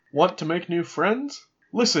Want to make new friends?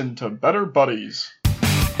 Listen to Better Buddies.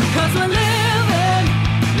 'Cause we're living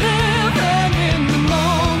in the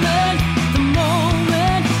moment.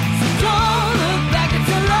 So don't look back, it's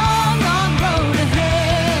a long, long road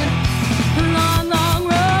ahead. A long, long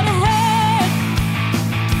road ahead.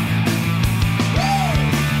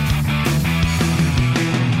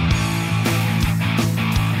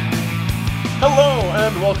 Hello,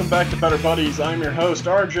 and welcome back to Better Buddies. I'm your host,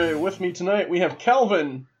 RJ. With me tonight, we have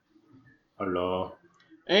Calvin. Hello.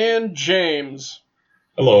 And James.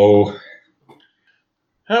 Hello.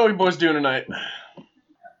 How are you boys doing tonight?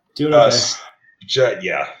 Doing okay.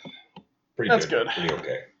 Yeah. Pretty That's good. good. Pretty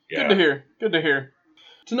okay. Yeah. Good to hear.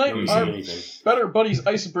 Tonight, Don't our see anything. Better Buddies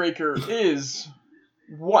icebreaker is,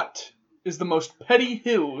 what is the most petty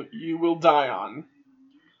hill you will die on?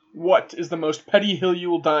 What is the most petty hill you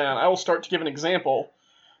will die on? I will start to give an example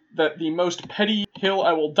that the most petty hill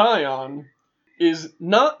I will die on is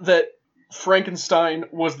not that Frankenstein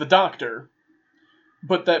was the doctor,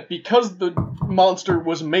 but that because the monster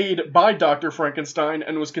was made by Dr. Frankenstein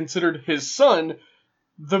and was considered his son,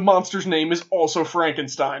 the monster's name is also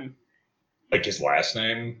Frankenstein. Like his last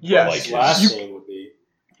name? Yes. Or like His last his name would be.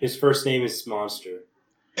 His first name is Monster.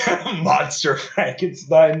 Monster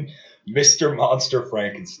Frankenstein? Mr. Monster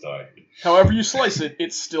Frankenstein. However you slice it,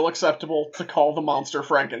 it's still acceptable to call the monster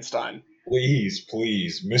Frankenstein. Please,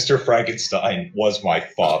 Mr. Frankenstein was my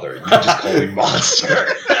father. You just call me Monster.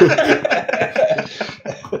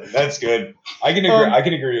 That's good. I can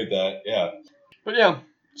agree with that. Yeah. But yeah,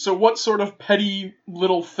 so what sort of petty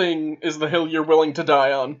little thing is the hill you're willing to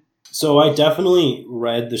die on? So I definitely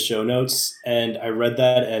read the show notes, and I read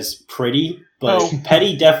that as pretty, but Oh.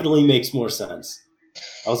 petty definitely makes more sense.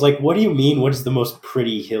 I was like, what do you mean, what is the most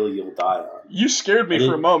pretty hill you'll die on? You scared me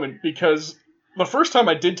for a moment, because the first time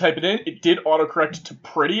I did type it in, it did autocorrect to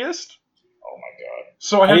prettiest. Oh my god.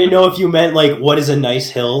 So I had didn't to, know if you meant, like, what is a nice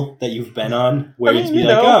hill that you've been on, where I mean, you'd be you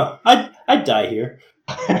like, know. oh, I'd die here.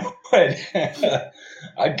 But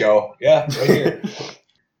I'd go. Yeah, right here.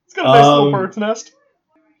 it's got a nice little bird's nest.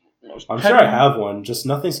 Most I'm petty- sure I have one, just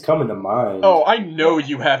nothing's coming to mind. Oh, I know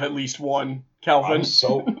you have at least one, Calvin. I'm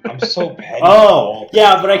so petty. Oh,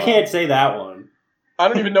 yeah, but I can't say that one. I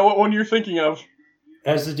don't even know what one you're thinking of. It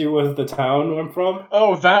has to do with the town I'm from.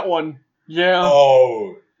 Oh, that one. Yeah.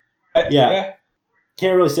 Oh. Yeah.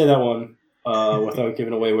 Can't really say that one without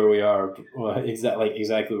giving away where we are,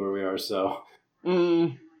 exactly where we are. So,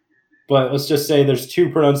 but let's just say there's two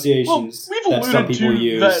pronunciations Well, we've that some alluded people to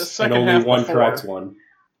use, that and second only half one before. correct one.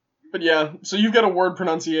 But yeah, so you've got a word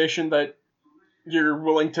pronunciation that you're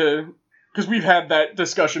willing to... Because we've had that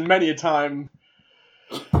discussion many a time.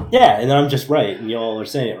 Yeah, and then I'm just right, and y'all are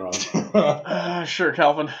saying it wrong. Sure,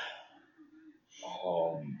 Calvin.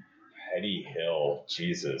 Petty Hill,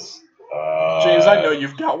 Jesus. James, I know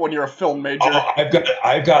you've got one. You're a film major.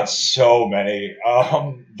 I've got so many.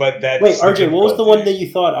 But that's Wait, RJ, what was the one that difficulty.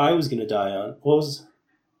 you thought I was going to die on? What was...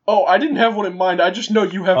 Oh, I didn't have one in mind. I just know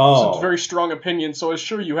you have Oh. some very strong opinions, so I was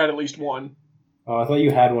sure you had at least one. Oh, I thought you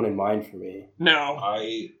had one in mind for me. No.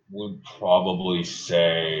 I would probably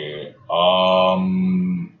say,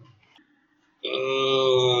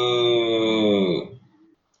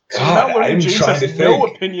 Now God, learning I'm James trying has to no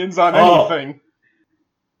think. opinions on Oh. anything.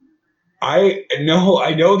 I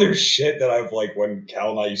know there's shit that I've like when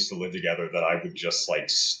Cal and I used to live together that I would just like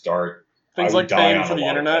start. Things I would like die paying on for a the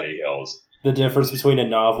lot of internet. petty hills. The difference between a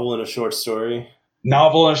novel and a short story.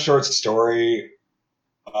 Novel and short story.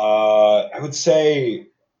 I would say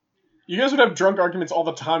You guys would have drunk arguments all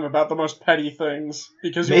the time about the most petty things,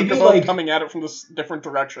 because you were Maybe, both like- coming at it from different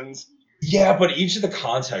directions. yeah, but each of the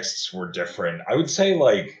contexts were different. I would say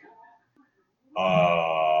like a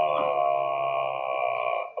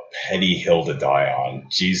petty hill to die on.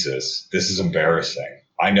 Jesus, this is embarrassing.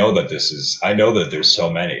 I know that there's so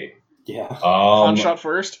many. Yeah. Hot shot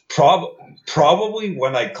first. Probably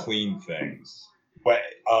when I clean things. But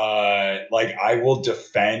like I will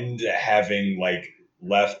defend having like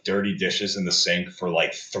left dirty dishes in the sink for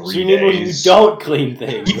like 3 So you mean when you days. don't clean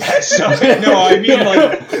things? Yes, no, I mean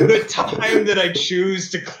like the time that I choose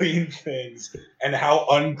to clean things and how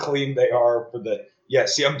unclean they are for the. Yeah,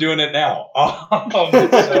 see, I'm doing it now.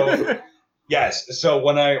 So yes, so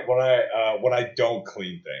when I don't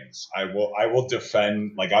clean things, I will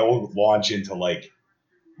defend. Like I will launch into like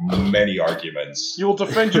many arguments. You will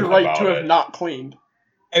defend your right to About have it. not cleaned.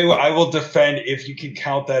 I will defend, if you can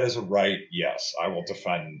count that as a right, yes, I will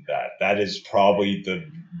defend that. That is probably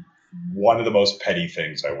one of the most petty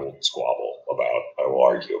things I will squabble about, I will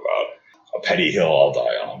argue about. A petty hill I'll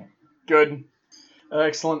die on. Good.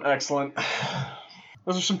 Excellent, excellent.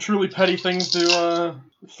 Those are some truly petty things to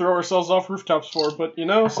throw ourselves off rooftops for. But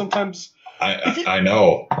sometimes I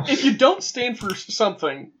know. if you don't stand for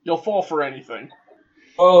something, you'll fall for anything.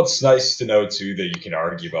 Well, it's nice to know too that you can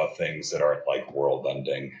argue about things that aren't like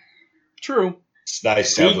world-ending. True. It's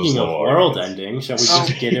nice to have those Speaking of little world arguments. ending, shall we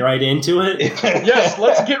just get right into it? Yes,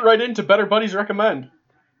 let's get right into Better Buddies Recommend.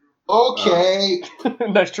 Okay.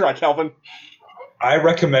 Nice try, Calvin. I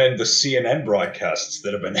recommend the CNN broadcasts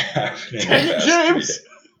that have been happening. Dang it, the past James! 3 days.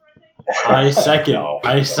 I second No.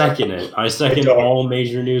 it. I second don't. all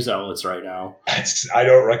major news outlets right now. I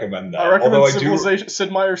don't recommend that. I recommend Although Civilization,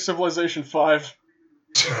 Sid Meier's Civilization 5.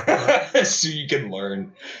 so you can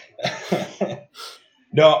learn.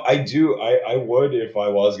 No, I do. I would, if I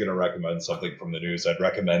was going to recommend something from the news, I'd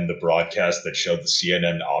recommend the broadcast that showed the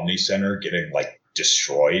CNN Omni Center getting like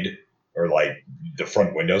destroyed or like the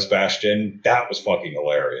front windows bashed in. That was fucking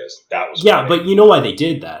hilarious. That was Yeah, funny. but you know why they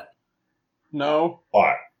did that? No.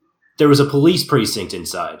 Why? There was a police precinct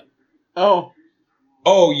inside. Oh.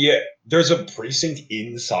 Oh yeah, there's a precinct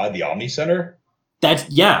inside the Omni Center. That's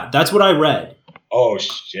what I read. Oh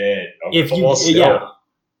shit! Okay, If you, well, still, yeah,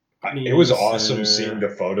 it was awesome Center. seeing the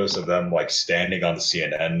photos of them like standing on the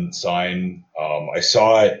CNN sign. I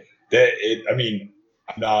saw it. I mean,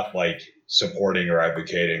 I'm not like supporting or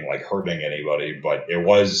advocating like hurting anybody, but it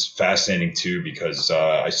was fascinating too because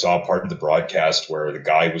I saw part of the broadcast where the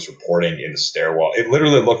guy was reporting in the stairwell. It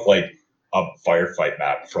literally looked like a firefight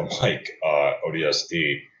map from like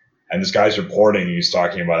ODST. And this guy's reporting, and he's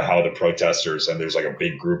talking about how the protesters, and there's like a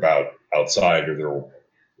big group outside, or there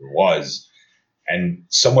was, and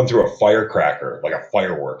someone threw a firecracker, like a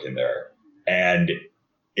firework in there, and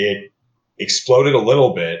it exploded a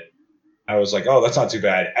little bit. I was like, oh, that's not too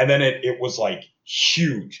bad. And then it was like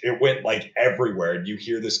huge. It went like everywhere. And you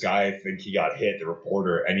hear this guy, I think he got hit, the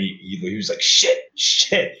reporter, and he was like,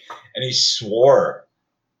 shit. And he swore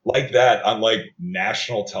like that on like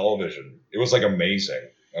national television. It was like amazing.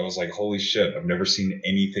 I was like, holy shit, I've never seen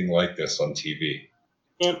anything like this on TV.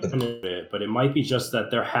 But it might be just that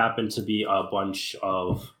there happened to be a bunch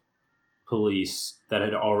of police that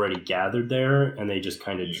had already gathered there, and they just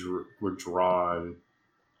kind of were drawn.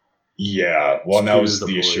 Yeah, well, and that to was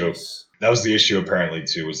the issue. police. That was the issue apparently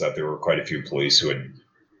too, was that there were quite a few police who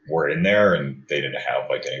were in there and they didn't have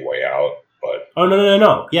like any way out. But Oh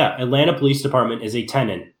no! Yeah, Atlanta Police Department is a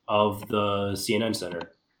tenant of the CNN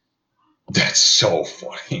Center. that's so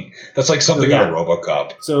funny. That's like something Yeah. out of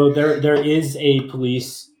RoboCop. So there is a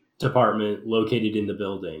police department located in the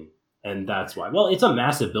building, and that's why. Well, it's a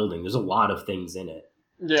massive building. There's a lot of things in it.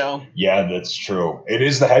 Yeah. Yeah, that's true. It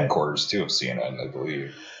is the headquarters too of CNN, I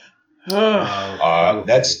believe.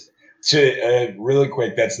 That's really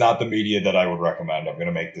quick. That's not the media that I would recommend. I'm going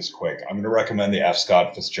to make this quick. I'm going to recommend the F.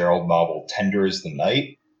 Scott Fitzgerald novel "Tender Is the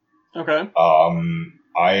Night." Okay.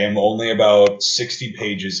 I am only about 60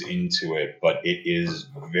 pages into it, but it is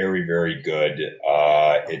very, very good.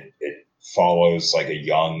 It follows like a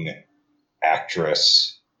young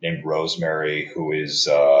actress named Rosemary who is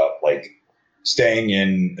like staying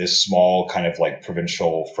in this small kind of like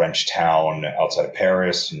provincial French town outside of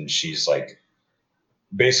Paris, and she's like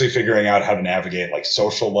basically figuring out how to navigate like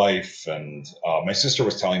social life. And my sister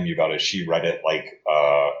was telling me about it. She read it like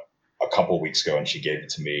a couple of weeks ago, and she gave it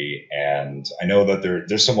to me. And I know that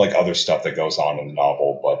there's some like other stuff that goes on in the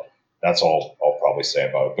novel, but that's all I'll probably say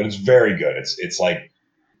about it. But it's very good. It's like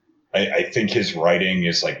I think his writing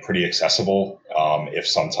is like pretty accessible, if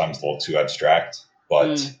sometimes a little too abstract.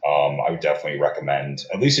 But I would definitely recommend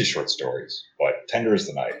at least his short stories. But Tender Is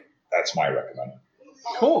the Night. That's my recommend.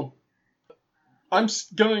 Cool. I'm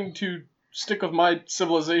going to stick with my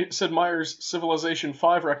Sid Meier's Civilization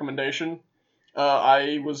 5 recommendation.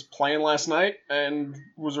 I was playing last night and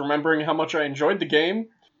was remembering how much I enjoyed the game.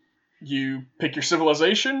 You pick your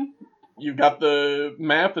civilization. You've got the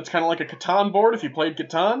map that's kind of like a Catan board if you played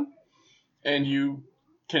Catan. And you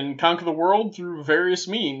can conquer the world through various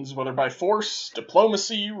means, whether by force,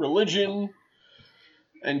 diplomacy, religion.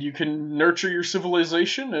 And you can nurture your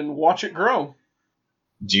civilization and watch it grow.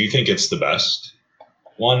 Do you think it's the best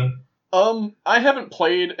one? I haven't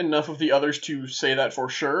played enough of the others to say that for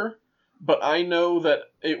sure, but I know that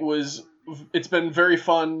it's been very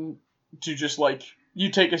fun to just like, you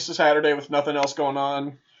take a Saturday with nothing else going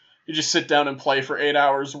on, you just sit down and play for 8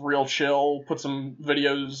 hours, real chill, put some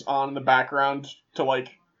videos on in the background to like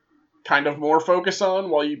kind of more focus on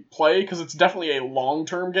while you play, because it's definitely a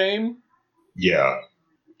long-term game. Yeah.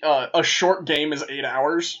 A short game is 8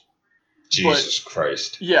 hours. Jesus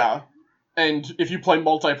Christ. Yeah. And if you play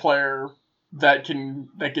multiplayer, that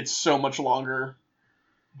gets so much longer.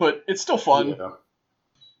 But it's still fun. Yeah.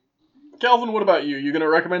 Calvin, what about you? You gonna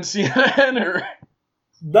recommend CNN or?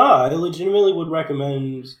 Nah, I legitimately would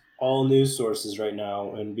recommend all news sources right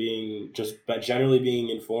now and generally being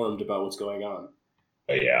informed about what's going on.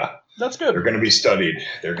 But yeah, That's they're good. going to be studied.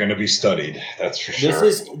 They're going to be studied. That's for sure.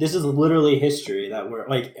 This is literally history that we're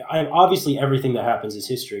like. Obviously everything that happens is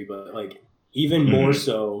history, but like even more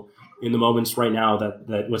so in the moments right now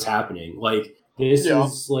that what's happening. Like this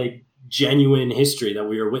is like genuine history that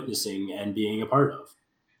we are witnessing and being a part of.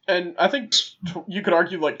 And I think you could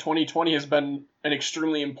argue like 2020 has been an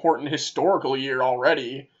extremely important historical year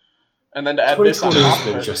already. And then to add this on 2020 top has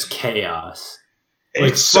of been it, just chaos.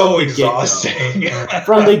 It's from so the exhausting.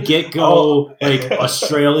 From the get-go, Oh. like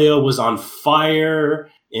Australia was on fire,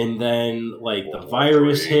 and then like the World War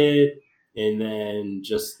virus III. hit, and then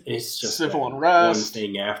it's just Civil been unrest. one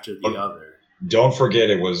thing after the other. Don't forget,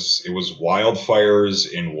 it was wildfires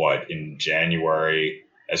in January,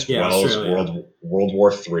 as Yeah, well Australia. as World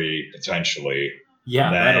War III potentially,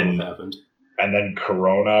 Yeah, that then- almost happened. and then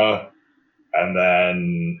Corona, and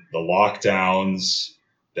then the lockdowns,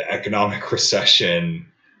 the economic recession.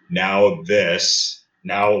 Now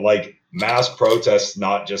like mass protests,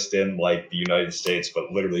 not just in like the United States,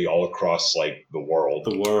 but literally all across like the world.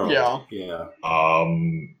 The world. Yeah. Yeah.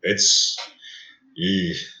 It's.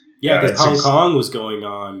 Yeah, Yeah, because it's Hong ex- Kong was going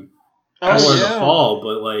on oh, more in the yeah. fall,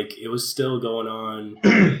 but like it was still going on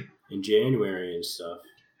in January and stuff.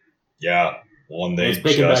 Yeah, well, and And they it's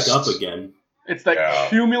picking just, back up again. It's that Yeah.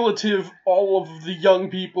 cumulative, all of the young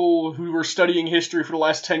people who were studying history for the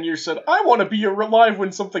last 10 years said, I want to be alive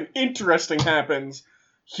when something interesting happens.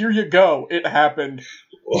 Here you go. It happened.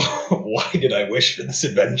 Why did I wish for this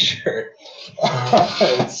adventure?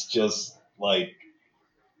 It's just like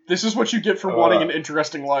This is what you get for wanting an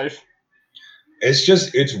interesting life.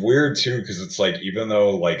 it's weird too, because it's like, even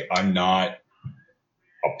though like I'm not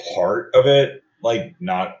a part of it, like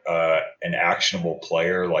not an actionable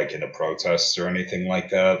player like in the protests or anything like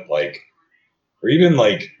that, like, or even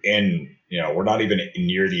like in, we're not even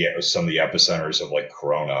near some of the epicenters of like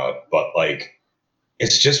Corona, but like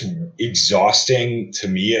it's just exhausting to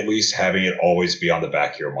me, at least, having it always be on the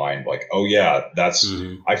back of your mind, like, oh yeah, that's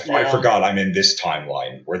Mhm. I Yeah. forgot I'm in this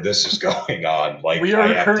timeline where this is going on. Like, We I are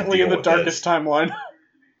have to currently in deal the with darkest this. timeline.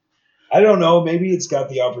 I don't know. Maybe it's got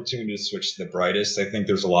the opportunity to switch to the brightest. I think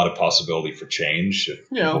there's a lot of possibility for change. If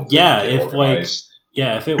Yeah. people could Yeah, get if, organized.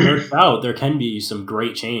 Yeah, if it works out, there can be some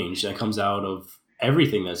great change that comes out of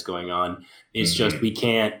everything that's going on. It's just we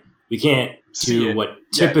can't See do it. what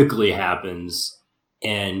typically happens,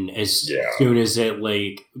 and as Yeah. soon as it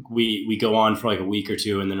like we go on for like a week or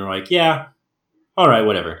two, and then we're like, yeah, all right,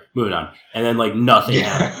 whatever, moving on, and then like nothing Yeah.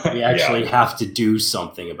 happens. We actually have to do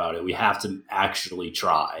something about it. We have to actually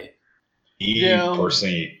try. Yeah.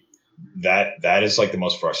 Personally, that is like the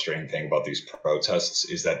most frustrating thing about these protests,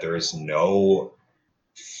 is that there is no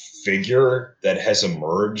figure that has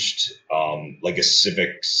emerged, like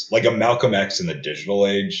a Malcolm X in the digital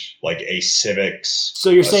age, like a civics. So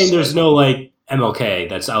you're saying there's no like MLK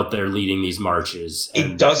that's out there leading these marches, It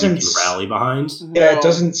and doesn't you can rally behind. Yeah, No. it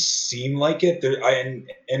doesn't seem like it.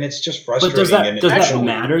 And it's just But frustrating. does that and Actually-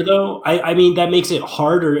 matter though? I mean, that makes it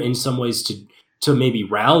harder in some ways to maybe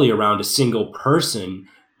rally around a single person,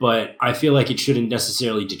 but I feel like it shouldn't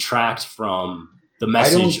necessarily detract from the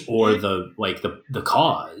message or the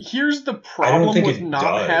cause. Here's the problem think with it not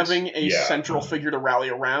does. having a Yeah. central figure to rally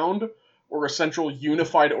around or a central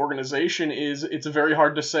unified organization is it's very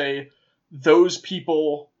hard to say those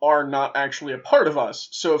people are not actually a part of us.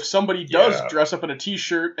 So if somebody does Yeah. dress up in a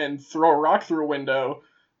t-shirt and throw a rock through a window,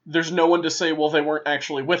 there's no one to say, well, they weren't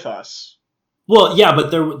actually with us. Well, yeah,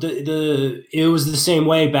 but it was the same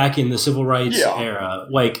way back in the civil rights Yeah. era.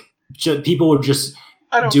 Like people were just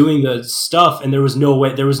I don't doing the stuff, and there was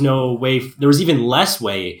even less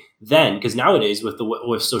way then, because nowadays with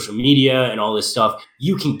social media and all this stuff,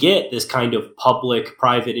 you can get this kind of public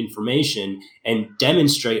private information and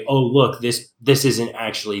demonstrate, oh look, this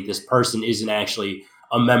person isn't actually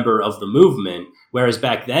a member of the movement. Whereas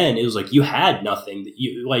back then it was like you had nothing.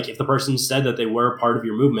 You like, if the person said that they were a part of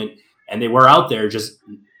your movement and they were out there just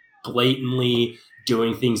blatantly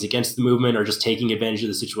doing things against the movement or just taking advantage of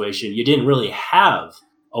the situation, you didn't really have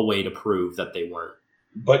a way to prove that they weren't.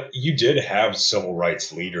 But you did have civil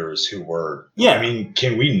rights leaders who were. Yeah. I mean,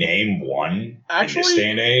 can we name one in Actually, this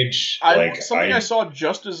day and age? I saw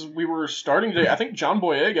just as we were starting today. I think John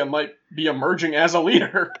Boyega might be emerging as a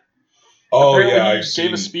leader. Oh Apparently yeah, he I've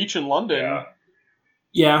gave a seen. speech in London. Yeah.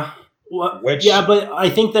 Yeah. Well, Which- yeah, but I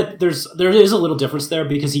think that there is a little difference there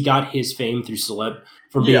because he got his fame through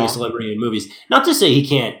from being Yeah. a celebrity in movies. Not to say he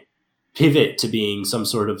can't pivot to being some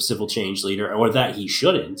sort of civil change leader, or that he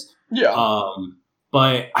shouldn't. Yeah.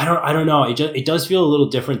 But I don't know. It does feel a little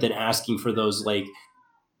different than asking for those like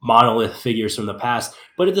monolith figures from the past.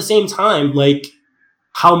 But at the same time, like,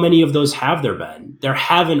 how many of those have there been? There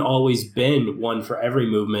haven't always been one for every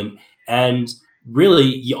movement. And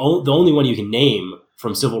really, the only one you can name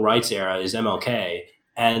from civil rights era is MLK.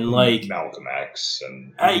 And like Malcolm X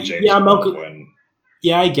and James Malcolm. Baldwin.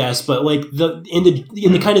 Yeah, I guess, but like in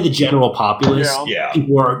the kind of the general populace, Yeah.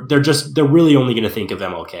 people they're really only going to think of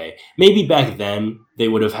MLK. Maybe back then they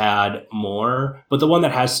would have had more, but the one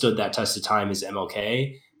that has stood that test of time is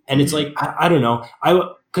MLK. And it's like I don't know,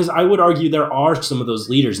 because I would argue there are some of those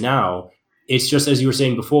leaders now. It's just, as you were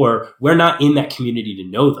saying before, we're not in that community to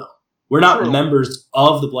know them. We're not True. members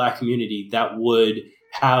of the Black community that would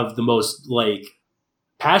have the most like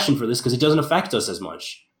passion for this because it doesn't affect us as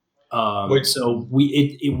much. So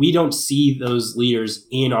we don't see those leaders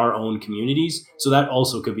in our own communities. So that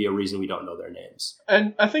also could be a reason we don't know their names.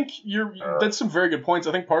 And I think that's some very good points.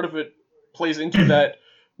 I think part of it plays into that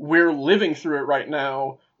we're living through it right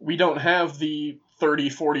now. We don't have the 30,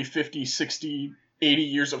 40, 50, 60, 80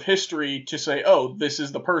 years of history to say, oh, this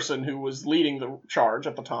is the person who was leading the charge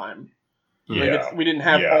at the time. Yeah. We didn't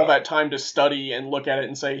have all that time to study and look at it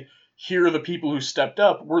and say, here are the people who stepped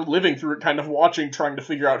up. We're living through it, kind of watching, trying to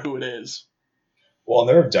figure out who it is. Well,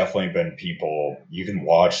 there have definitely been people, you can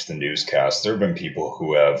watch the newscast, there have been people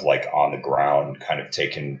who have, like, on the ground kind of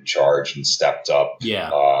taken charge and stepped up,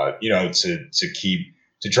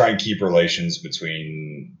 to try and keep relations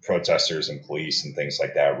between protesters and police and things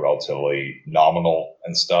like that relatively nominal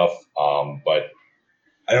and stuff. But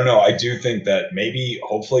I don't know. I do think that maybe,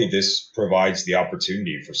 hopefully, this provides the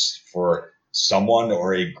opportunity for someone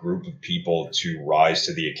or a group of people to rise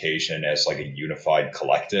to the occasion as like a unified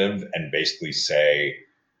collective and basically say,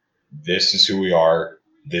 this is who we are.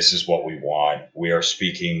 This is what we want. We are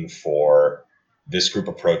speaking for this group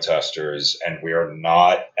of protesters, and we are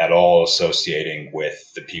not at all associating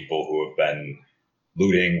with the people who have been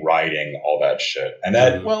looting, rioting, all that shit. And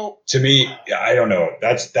that, to me, I don't know.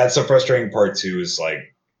 That's the frustrating part too, is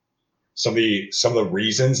like some of the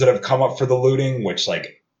reasons that have come up for the looting, which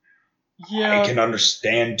like, I can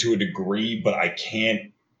understand to a degree, but I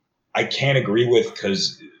can't agree with,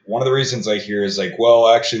 because one of the reasons I hear is like, well,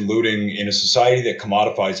 actually looting in a society that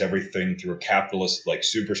commodifies everything through a capitalist like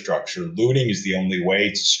superstructure, looting is the only way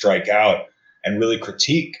to strike out and really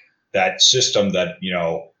critique that system that, you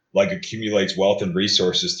know, like accumulates wealth and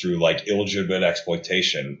resources through like illegitimate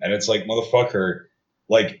exploitation. And it's like, motherfucker,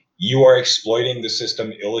 like, you are exploiting the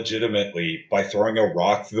system illegitimately by throwing a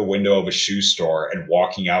rock through the window of a shoe store and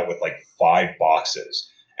walking out with like 5 boxes.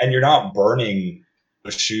 And you're not burning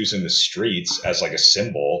the shoes in the streets as like a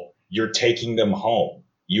symbol. You're taking them home.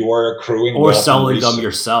 You are accruing or selling them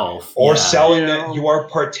yourself. Or selling them. You are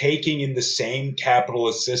partaking in the same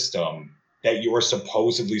capitalist system that you are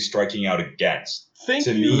supposedly striking out against.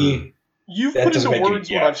 You've put into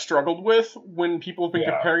words what I've struggled with when people have been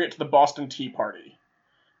comparing it to the Boston Tea Party.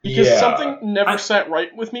 Because something never sat right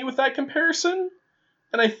with me with that comparison.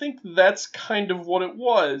 And I think that's kind of what it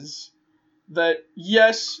was. That,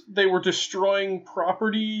 yes, they were destroying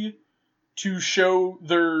property to show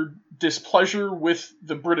their displeasure with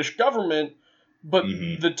the British government, but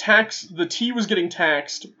the tea was getting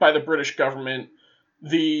taxed by the British government.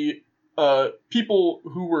 The people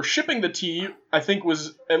who were shipping the tea, I think,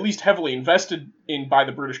 was at least heavily invested in by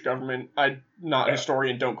the British government. I'm not a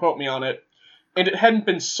historian, don't quote me on it. And it hadn't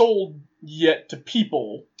been sold yet to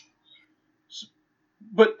people.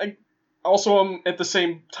 But I also at the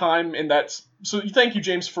same time, and that's... So thank you,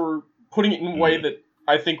 James, for putting it in a way that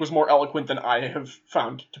I think was more eloquent than I have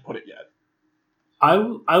found to put it yet.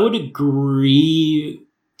 I would agree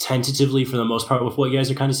tentatively for the most part with what you guys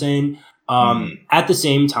are kind of saying. At the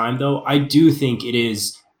same time, though, I do think it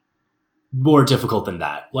is more difficult than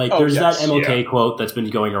that. Like, there's that MLK quote that's been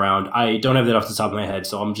going around. I don't have that off the top of my head,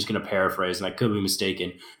 so I'm just going to paraphrase, and I could be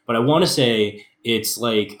mistaken. But I want to say it's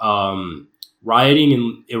like rioting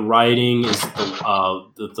is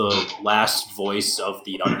the last voice of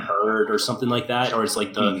the unheard, or something like that, or it's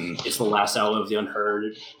like it's the last outlet of the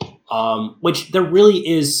unheard. Which there really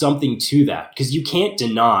is something to that, because you can't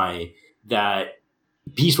deny that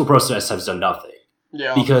peaceful protests have done nothing.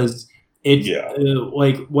 Yeah, because it's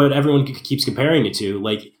like what everyone keeps comparing it to.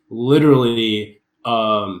 Like, literally,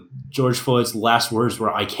 George Floyd's last words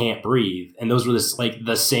were, "I can't breathe," and those were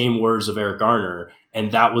the same words of Eric Garner,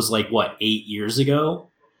 and that was like what, 8 years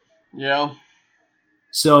ago. Yeah.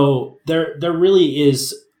 So there really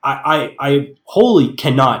is. I wholly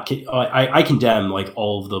cannot. I condemn like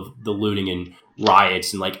all of the looting and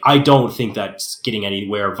riots, and like I don't think that's getting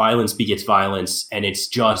anywhere. Violence begets violence, and it's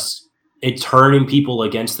turning people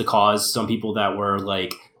against the cause. Some people that were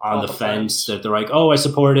like on the fence that they're like, oh, I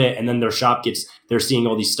support it, and then their shop they're seeing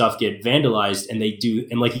all these stuff get vandalized, and they do,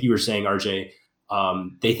 and like you were saying, RJ,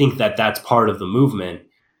 they think that that's part of the movement,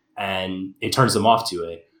 and it turns them off to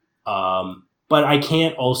it. But I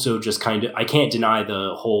can't also just I can't deny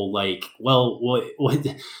the whole like, well, what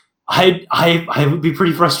I would be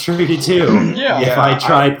pretty frustrated too if I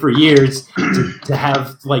tried for years to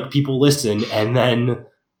have like people listen, and then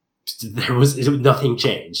nothing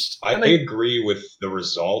changed. I agree with the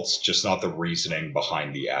results, just not the reasoning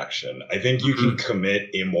behind the action. I think you can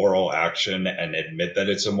commit immoral action and admit that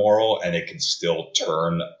it's immoral, and it can still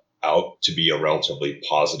turn out to be a relatively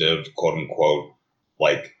positive, quote unquote,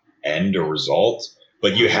 like end or result.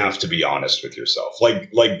 But you have to be honest with yourself.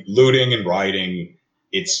 Like looting and rioting,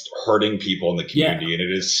 it's hurting people in the community, and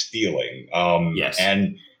it is stealing. Yes.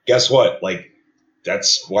 And guess what? Like,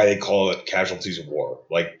 that's why they call it casualties of war.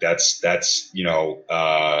 Like that's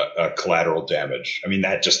collateral damage. I mean,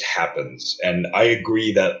 that just happens. And I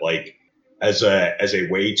agree that like as a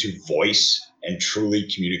way to voice and truly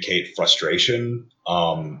communicate frustration,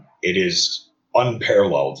 it is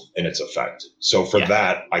unparalleled in its effect. So for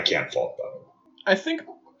that, I can't fault them. I think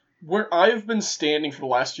where I've been standing for the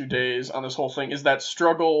last few days on this whole thing is that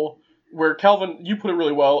struggle where, Calvin, you put it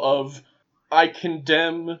really well, of I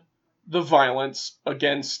condemn the violence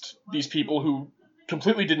against these people who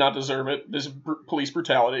completely did not deserve it, this police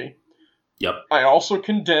brutality. Yep. I also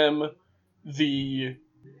condemn the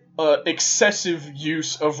excessive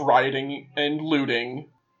use of rioting and looting,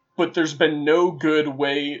 but there's been no good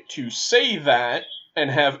way to say that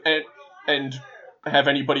and have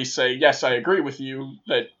anybody say, yes, I agree with you,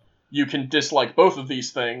 that you can dislike both of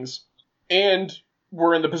these things, and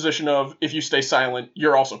we're in the position of, if you stay silent,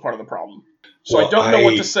 you're also part of the problem. So I don't know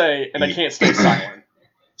what to say, and I can't stay silent.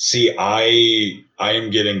 See, I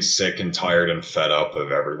am getting sick and tired and fed up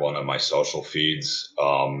of everyone on my social feeds,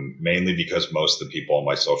 mainly because most of the people on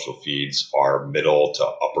my social feeds are middle to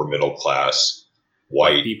upper middle class,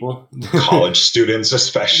 white people, college students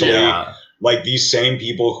especially. Yeah. Like these same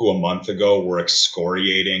people who a month ago were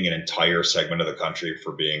excoriating an entire segment of the country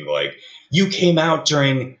for being like, you came out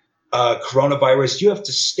during coronavirus, you have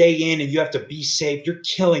to stay in and you have to be safe. You're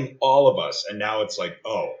killing all of us. And now it's like,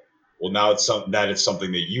 oh, well, now it's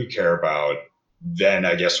something that you care about. Then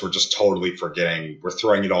I guess we're just totally forgetting. We're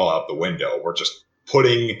throwing it all out the window. We're just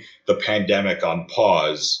putting the pandemic on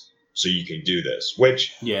pause so you can do this,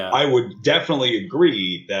 which I would definitely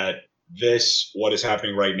agree that what is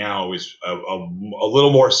happening right now is a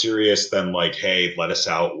little more serious than like, hey, let us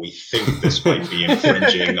out. We think this might be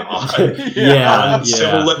infringing on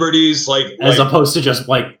civil liberties, as opposed to just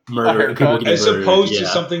like murder. As opposed to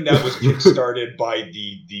something that was kickstarted by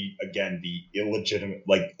the illegitimate,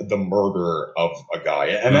 like the murder of a guy.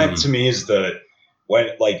 And that to me is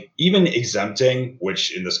even exempting,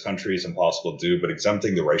 which in this country is impossible to do, but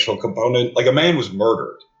exempting the racial component, like a man was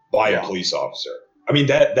murdered by a police officer. I mean,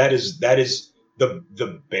 that is the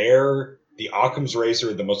Occam's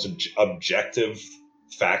razor, the most objective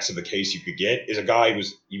facts of the case you could get is a guy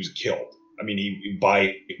he was killed. I mean,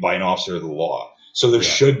 by an officer of the law. So there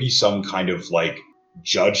should be some kind of like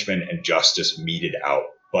judgment and justice meted out.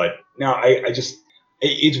 But now it's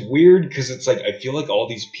weird because it's like, I feel like all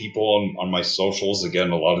these people on my socials,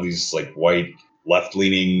 again, a lot of these like white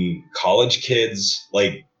left-leaning college kids,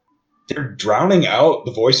 like, they're drowning out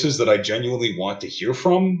the voices that I genuinely want to hear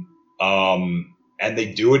from. And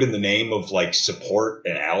they do it in the name of like support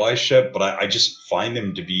and allyship, but I just find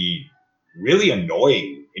them to be really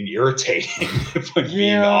annoying and irritating, if I'm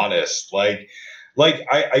being honest. Like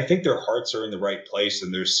I think their hearts are in the right place,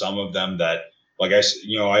 and there's some of them that, like,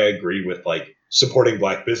 I agree with like supporting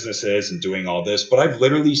Black businesses and doing all this, but I've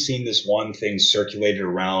literally seen this one thing circulated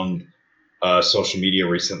around social media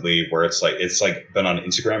recently where it's like been on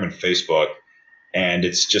Instagram and Facebook, and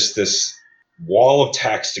it's just this wall of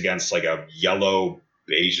text against like a yellow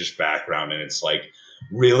beigeish background, and it's like,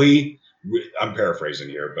 really, I'm paraphrasing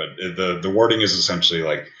here, but the wording is essentially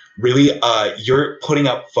like, really, you're putting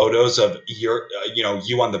up photos of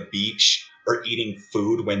you on the beach or eating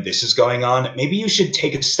food when this is going on. Maybe you should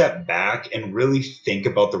take a step back and really think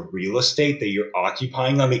about the real estate that you're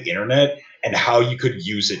occupying on the internet and how you could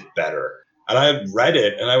use it better. And I read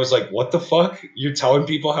it and I was like, what the fuck? You're telling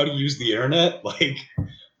people how to use the internet? Like,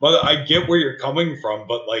 well, I get where you're coming from,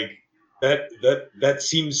 but like that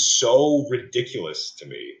seems so ridiculous to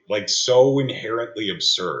me. Like, so inherently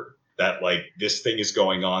absurd that like this thing is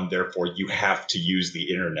going on, therefore you have to use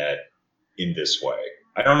the internet in this way.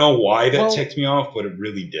 I don't know why that ticked me off, but it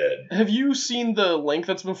really did. Have you seen the link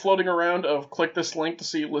that's been floating around of click this link to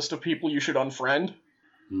see a list of people you should unfriend?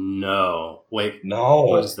 No. Wait. No.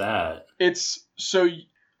 What is that? It's so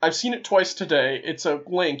I've seen it twice today. It's a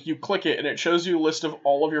link. You click it, and it shows you a list of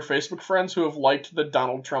all of your Facebook friends who have liked the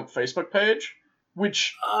Donald Trump Facebook page.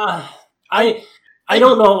 Which I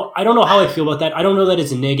don't know. I don't know how I feel about that. I don't know that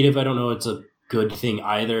it's a negative. I don't know it's a good thing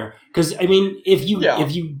either. Because I mean,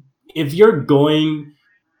 if you're going,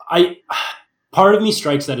 part of me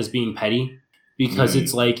strikes that as being petty, because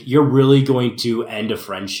it's like you're really going to end a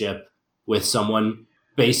friendship with someone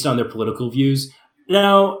based on their political views.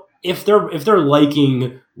 Now, if they're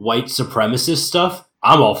liking white supremacist stuff,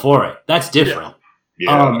 I'm all for it. That's different.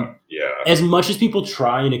 Yeah. As much as people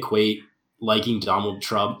try and equate liking Donald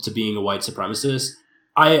Trump to being a white supremacist,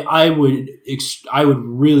 I would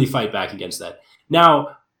really fight back against that.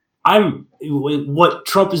 Now, what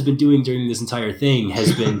Trump has been doing during this entire thing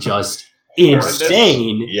has been just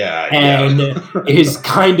insane, and is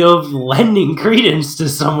kind of lending credence to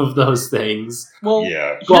some of those things. Well,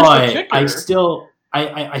 but I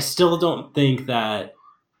still don't think that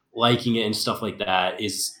liking it and stuff like that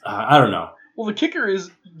is I don't know. Well, the kicker is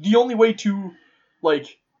the only way to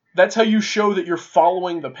that's how you show that you're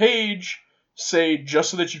following the page, say, just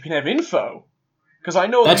so that you can have info. Because I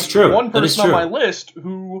know that's true. One person on my list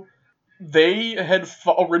who they had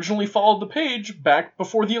originally followed the page back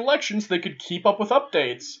before the election so they could keep up with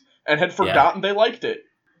updates and had forgotten they liked it.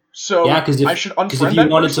 So I should unfriend that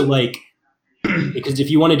person? Because if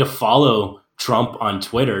you wanted to follow Trump on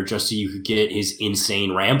Twitter just so you could get his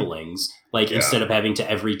insane ramblings, instead of having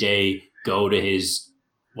to every day go to his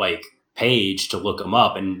page to look him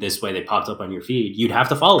up, and this way they popped up on your feed, you'd have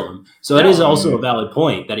to follow him. So that is also a valid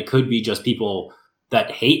point, that it could be just people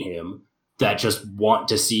that hate him that just want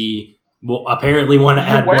to see, apparently want to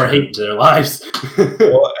add more hate to their lives.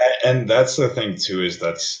 Well, and that's the thing too, is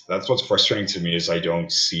that's what's frustrating to me, is I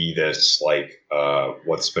don't see this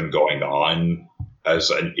what's been going on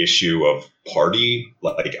as an issue of party.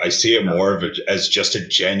 I see it more of as just an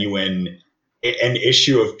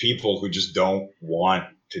issue of people who just don't want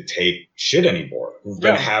to take shit anymore, who've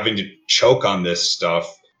been having to choke on this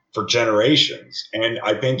stuff for generations. And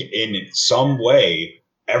I think in some way,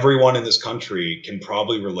 everyone in this country can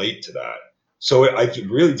probably relate to that. So I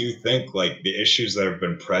really do think the issues that have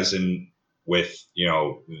been present with,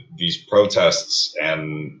 these protests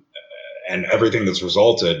and everything that's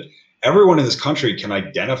resulted, everyone in this country can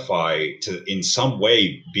identify to, in some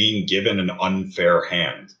way, being given an unfair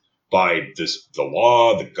hand by the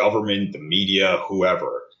law, the government, the media,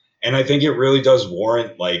 whoever. And I think it really does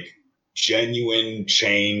warrant genuine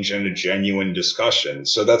change and a genuine discussion.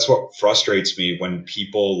 So that's what frustrates me when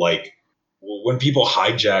people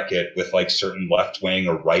hijack it with certain left wing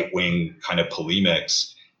or right wing kind of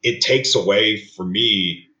polemics. It takes away from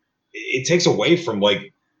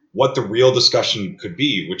what the real discussion could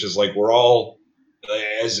be, which is we're all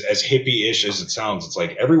as hippie-ish as it sounds. It's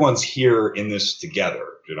everyone's here in this together.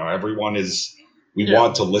 Everyone is. We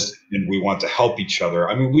want to listen and we want to help each other.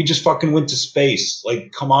 I mean, we just fucking went to space.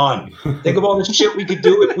 Come on. Think of all the shit we could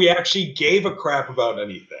do if we actually gave a crap about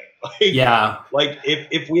anything.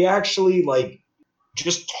 If we actually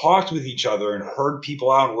just talked with each other and heard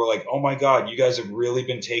people out and we're oh my God, you guys have really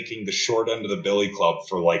been taking the short end of the billy club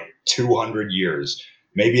for 200 years.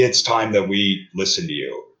 Maybe it's time that we listen to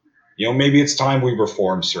you. Maybe it's time we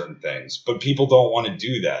reform certain things, but people don't want to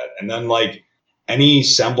do that. And then any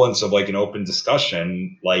semblance of an open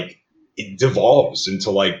discussion, it devolves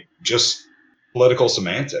into just political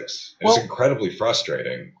semantics. It's incredibly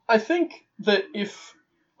frustrating. I think that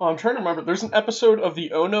I'm trying to remember, there's an episode of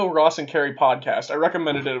the Ono, Ross, and Carey podcast. I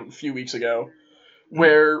recommended it a few weeks ago,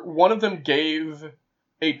 where one of them gave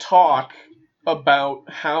a talk about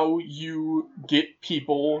how you get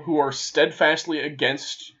people who are steadfastly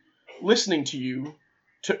against listening to you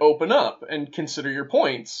to open up and consider your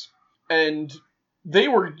points. And they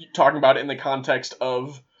were talking about it in the context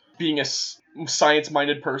of being a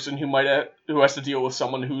science-minded person who has to deal with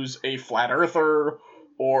someone who's a flat earther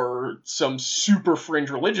or some super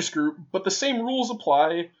fringe religious group, but the same rules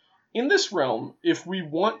apply in this realm. If we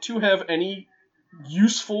want to have any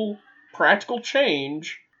useful, practical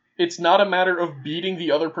change, it's not a matter of beating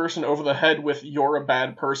the other person over the head with "you're a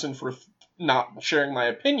bad person for not sharing my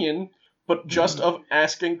opinion," but just of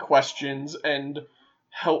asking questions and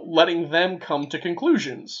letting them come to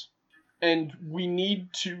conclusions. And we need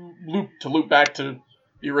to loop back to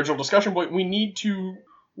the original discussion point, we need to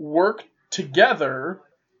work together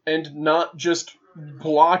and not just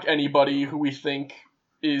block anybody who we think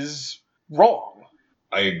is wrong.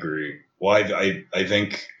 I agree. Well, I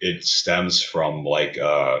think it stems from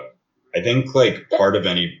I think part of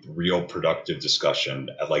any real productive discussion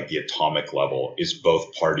at the atomic level is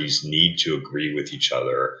both parties need to agree with each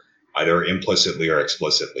other, either implicitly or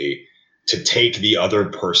explicitly, to take the other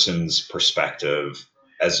person's perspective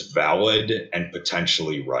as valid and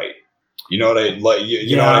potentially right. You know what I like?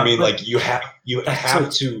 You know what I mean? Like you have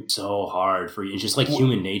That's to. so hard for you. It's just like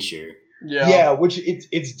human nature. Yeah. Which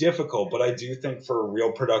it's difficult, but I do think for a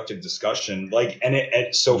real productive discussion, like,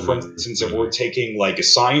 so for instance, if we're taking like a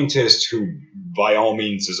scientist who by all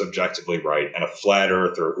means is objectively right and a flat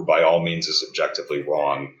earther who by all means is objectively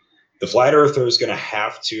wrong, the flat earther is going to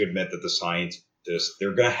have to admit that the scientists,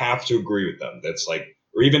 they're going to have to agree with them. That's like,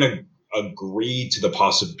 or even agree to the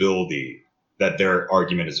possibility that their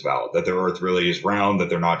argument is valid, that the earth really is round, that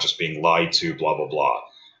they're not just being lied to, blah, blah, blah.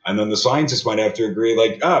 And then the scientists might have to agree,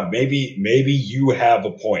 like, maybe you have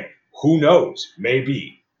a point. Who knows?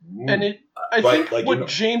 Maybe. And I think like, what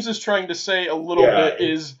James is trying to say a little bit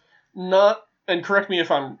is not, and correct me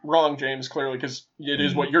if I'm wrong, James, clearly, because it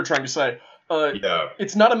is what you're trying to say.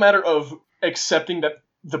 It's not a matter of accepting that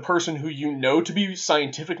the person who you know to be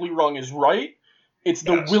scientifically wrong is right. It's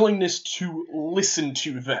the willingness to listen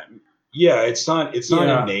to them. Yeah, it's not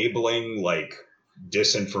enabling, like,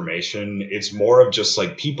 disinformation. It's more of just,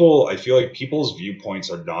 like, I feel like people's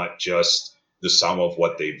viewpoints are not just the sum of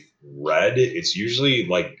what they've read. It's usually,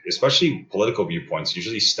 like, especially political viewpoints,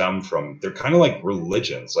 usually stem from, they're kind of like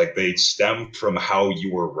religions. Like, they stem from how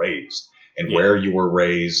you were raised and where you were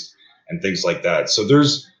raised and things like that. So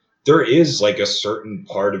there is like a certain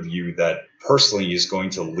part of you that personally is going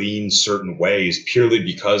to lean certain ways purely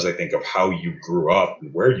because I think of how you grew up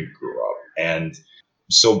and where you grew up. And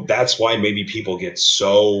so that's why maybe people get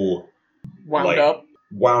so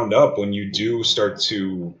wound up when you do start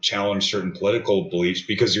to challenge certain political beliefs,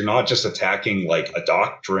 because you're not just attacking like a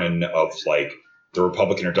doctrine of like the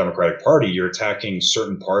Republican or Democratic Party, you're attacking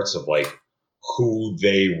certain parts of like who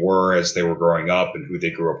they were as they were growing up and who they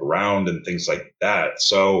grew up around and things like that.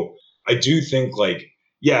 So I do think like,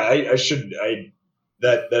 that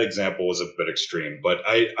example was a bit extreme, but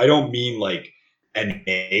I don't mean like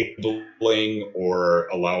enabling or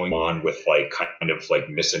allowing on with like kind of like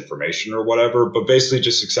misinformation or whatever, but basically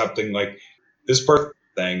just accepting like this perfect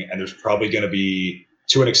thing, and there's probably going to be,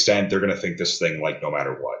 to an extent, they're going to think this thing like no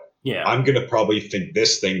matter what. Yeah, I'm going to probably think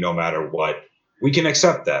this thing no matter what. We can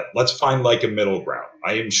accept that. Let's find like a middle ground.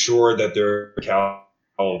 I am sure that there are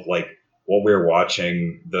of like what we were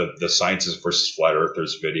watching, the scientists versus flat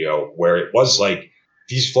earthers video, where it was like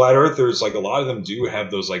these flat earthers, like a lot of them do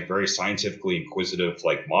have those like very scientifically inquisitive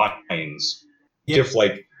like minds. If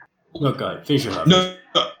like, no, God, finish your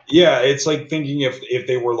yeah, it's like thinking if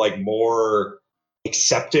they were like more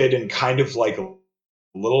accepted and kind of like a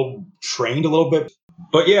little trained a little bit.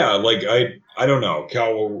 But yeah, like I don't know,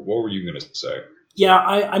 Cal, what were you gonna say? Yeah,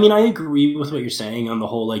 I mean, I agree with what you're saying on the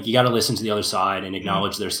whole. Like, you got to listen to the other side and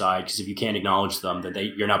acknowledge their side, because if you can't acknowledge them, that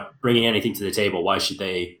you're not bringing anything to the table. Why should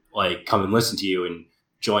they like come and listen to you and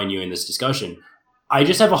join you in this discussion? I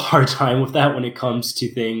just have a hard time with that when it comes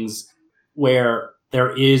to things where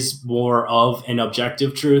there is more of an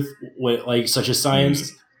objective truth, like such as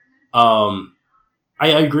science. I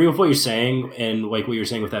agree with what you're saying, and like what you're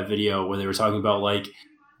saying with that video where they were talking about like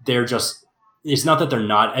it's not that they're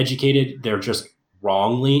not educated, they're just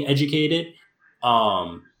wrongly educated.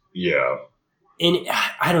 And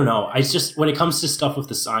I don't know. I just, when it comes to stuff with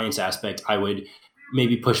the science aspect, I would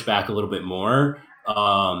maybe push back a little bit more.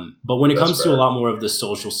 But when it comes to a lot more of the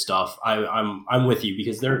social stuff, I'm with you,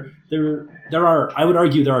 because there are, I would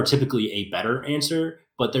argue there are typically a better answer,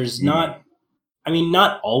 but there's not, I mean,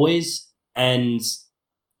 not always. And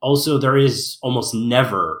also there is almost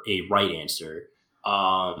never a right answer.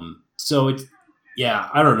 So it's, yeah,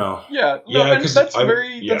 I don't know. Yeah, no, and that's a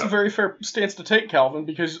very fair stance to take, Calvin,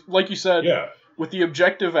 because like you said, with the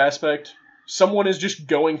objective aspect, someone is just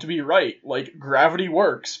going to be right. Like, gravity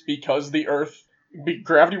works because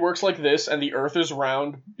gravity works like this, and the Earth is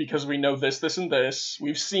round because we know this, and this.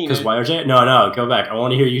 We've seen it. Because why, RJ? No, go back. I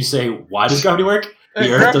want to hear you say, why does gravity work?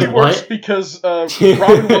 The Earth gravity does works what? because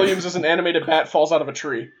Robin Williams as an animated bat falls out of a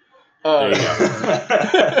tree. There you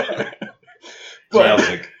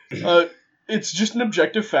go. But it's just an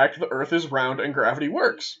objective fact the Earth is round and gravity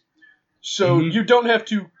works. So you don't have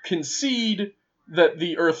to concede that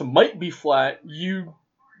the Earth might be flat. You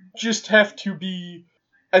just have to be...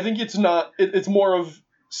 I think it's more of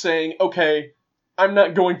saying, okay, I'm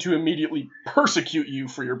not going to immediately persecute you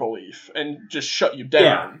for your belief and just shut you down.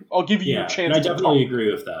 Yeah. I'll give you a chance to talk. I definitely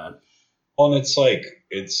agree with that. Well, and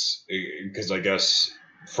it's because I guess,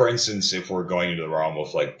 for instance, if we're going into the realm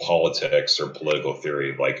of like politics or political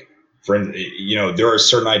theory, like, there are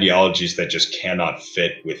certain ideologies that just cannot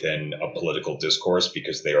fit within a political discourse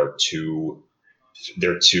because they're too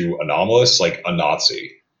anomalous, like a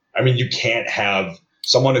Nazi. I mean, you can't have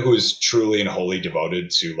someone who is truly and wholly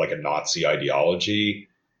devoted to like a Nazi ideology,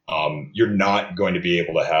 you're not going to be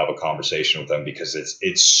able to have a conversation with them because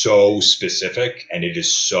it's so specific and it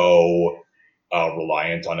is so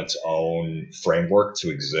reliant on its own framework to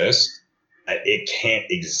exist. It can't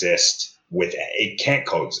exist it can't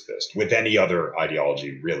coexist with any other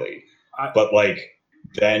ideology, really. But like,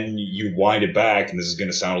 then you wind it back, and this is going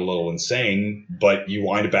to sound a little insane, but you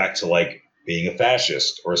wind it back to like being a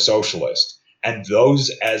fascist or a socialist. And those,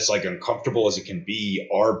 as like uncomfortable as it can be,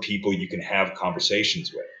 are people you can have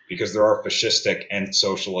conversations with, because there are fascistic and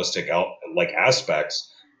socialistic like aspects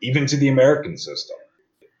even to the American system.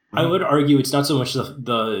 I would argue it's not so much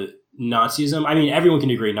the Nazism. I mean, everyone can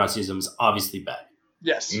agree Nazism is obviously bad.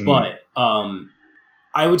 Yes. Mhm. But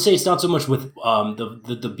I would say it's not so much with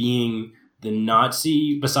the being the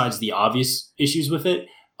Nazi, besides the obvious issues with it.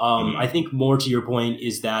 I think more to your point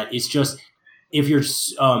is that it's just, if you're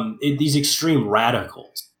these extreme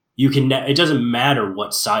radicals, you can. It doesn't matter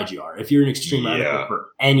what side you are. If you're an extreme radical for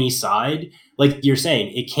any side, like you're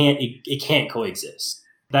saying, it can't coexist.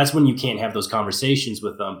 That's when you can't have those conversations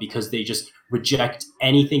with them, because they just reject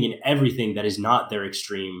anything and everything that is not their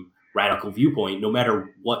extreme radical viewpoint, no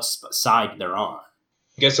matter what side they're on.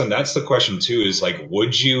 I guess, and that's the question too, is like,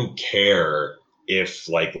 would you care if,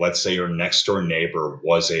 like, let's say your next door neighbor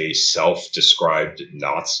was a self-described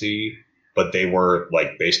Nazi, but they were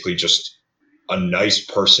like basically just a nice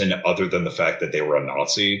person other than the fact that they were a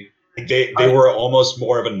Nazi? They were almost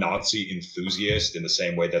more of a Nazi enthusiast, in the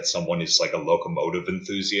same way that someone is like a locomotive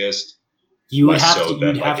enthusiast. You would Less have so to.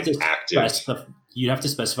 than, You'd like, have an to. active- You'd have to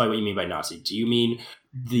specify what you mean by Nazi. Do you mean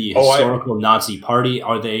the Oh, historical Nazi party?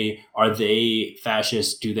 Are they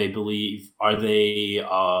fascist? Do they believe? Are they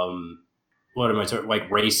what am I talking, like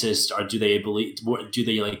racist? Or do they believe? Do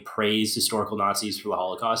they like praise historical Nazis for the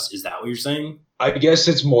Holocaust? Is that what you're saying? I guess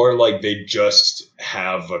it's more like they just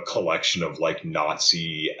have a collection of like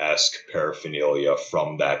Nazi-esque paraphernalia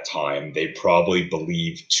from that time. They probably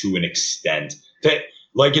believe to an extent that,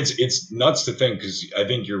 like, it's nuts to think, because I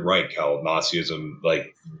think you're right, Cal. Nazism,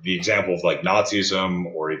 like the example of like Nazism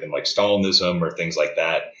or even like Stalinism or things like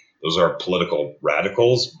that, those are political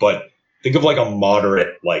radicals. But think of like a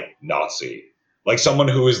moderate like Nazi, like someone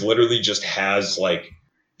who is literally just has like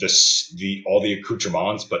all the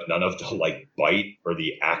accoutrements, but none of the like bite or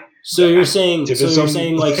the act. So the you're saying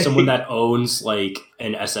activism. like someone that owns like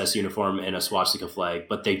an SS uniform and a swastika flag,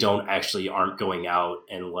 but they don't actually aren't going out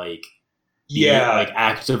and like like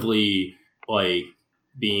actively like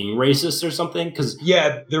being racist or something? Because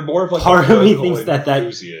they're more of like part a of me political thinks that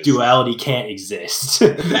enthusiast. duality can't exist.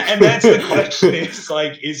 And that's the question, is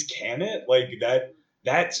like, can it, like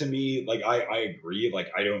that to me, like I agree,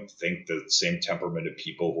 like I don't think the same temperament of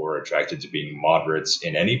people who are attracted to being moderates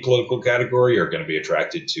in any political category are going to be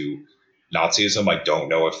attracted to Nazism. I don't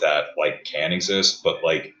know if that like can exist, but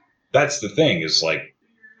like that's the thing, is like,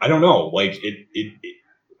 I don't know, like it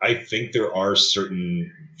I think there are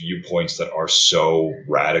certain viewpoints that are so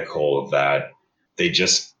radical that they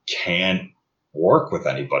just can't work with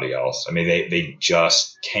anybody else. I mean, they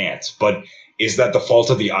just can't. But is that the fault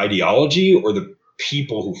of the ideology or the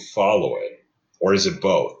people who follow it? Or is it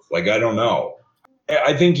both? Like, I don't know.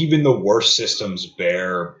 I think even the worst systems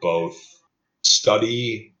bear both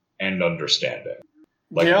study and understanding.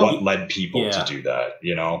 Like, what led people to do that,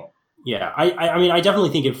 you know? Yeah, I mean, I definitely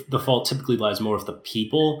think if the fault typically lies more with the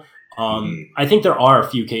people. I think there are a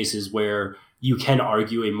few cases where you can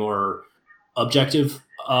argue a more objective,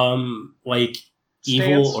 like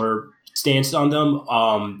evil or stance on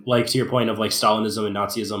them. Like to your point of like Stalinism and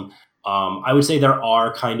Nazism. I would say there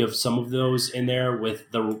are kind of some of those in there with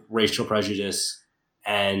the racial prejudice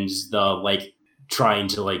and the like trying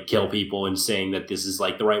to like kill people and saying that this is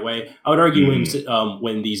like the right way. I would argue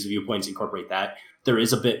when these viewpoints incorporate that, there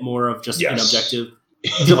is a bit more of just an objective,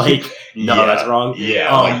 like, no, that's wrong.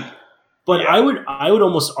 Yeah. But I would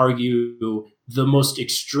almost argue the most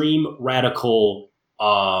extreme radical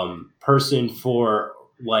person for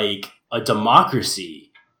like a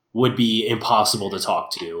democracy would be impossible to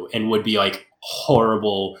talk to and would be like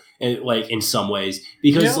horrible, like in some ways,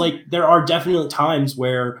 because like there are definitely times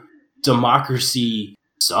where democracy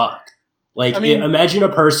sucked. Like, I mean, imagine a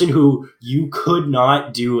person who you could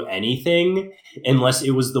not do anything unless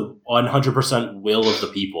it was the 100% will of the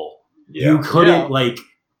people. You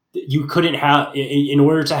couldn't have, in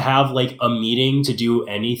order to have like a meeting to do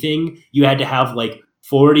anything, you had to have like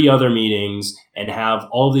 40 other meetings and have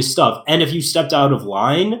all this stuff. And if you stepped out of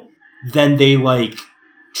line, then they like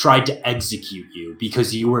tried to execute you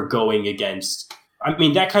because you were going against. I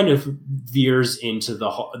mean, that kind of veers into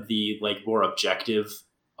the like more objective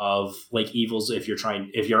of like evils if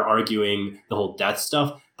you're arguing the whole death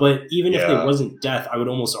stuff. But even if Yeah. it wasn't death, I would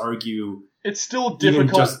almost argue It's still even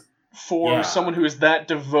difficult just for yeah. someone who is that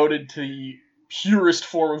devoted to the purest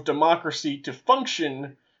form of democracy to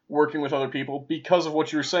function working with other people because of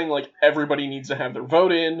what you were saying. Like, everybody needs to have their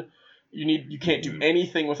vote in. You can't do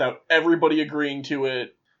anything without everybody agreeing to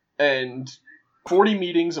it, and 40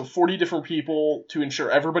 meetings of 40 different people to ensure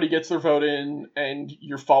everybody gets their vote in, and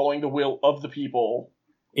you're following the will of the people.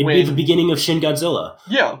 it'd be the beginning of Shin Godzilla.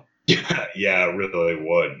 Yeah. Yeah, it really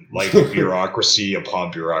would. Like bureaucracy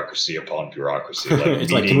upon bureaucracy upon bureaucracy. Like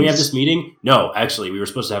It's like, can we have this meeting? No, actually, we were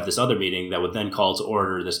supposed to have this other meeting that would then call to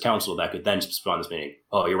order this council that could then spawn this meeting.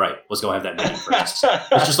 Oh, you're right. Let's go have that meeting first.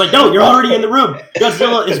 It's just like, no, you're already in the room.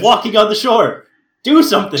 Godzilla is walking on the shore. Do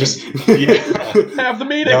something. Have the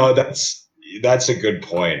meeting. No, that's a good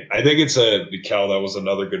point. I think Cal, that was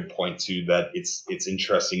another good point too, that it's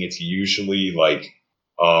interesting. It's usually like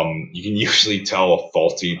you can usually tell a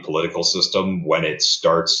faulty political system when it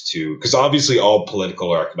starts to, because obviously all political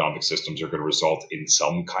or economic systems are going to result in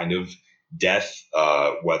some kind of death,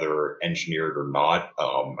 whether engineered or not.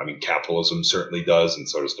 I mean, capitalism certainly does, and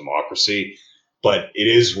so does democracy. But it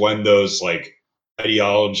is when those like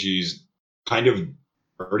ideologies kind of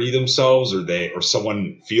dirty themselves, or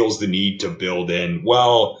someone feels the need to build in,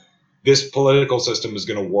 well, this political system is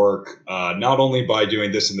going to work not only by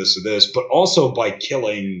doing this and this and this, but also by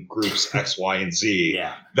killing groups X, Y, and Z.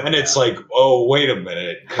 Yeah. Then it's like, oh, wait a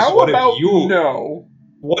minute. 'Cause How about no?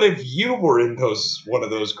 What if you were in one of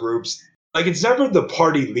those groups? Like, it's never the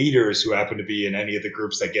party leaders who happen to be in any of the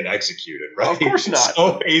groups that get executed, right? Of course not.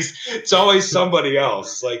 It's always somebody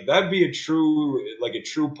else. Like, that'd be a true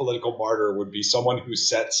political martyr would be someone who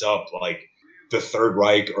sets up like the Third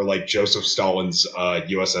Reich or like Joseph Stalin's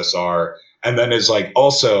USSR, and then is like,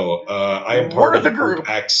 also, I am part of the group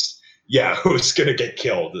X. Yeah, who's gonna get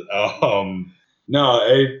killed?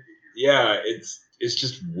 It's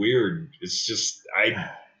just weird. It's just I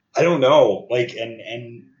don't know. Like,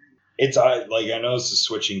 and it's like, I know this is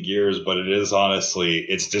switching gears, but it is honestly,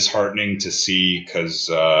 it's disheartening to see, because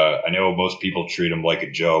I know most people treat him like a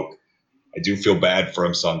joke. I do feel bad for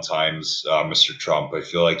him sometimes, Mr. Trump. I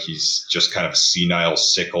feel like he's just kind of a senile,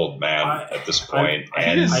 sick old man at this point.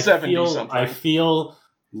 He is 70-something. I feel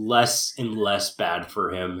less and less bad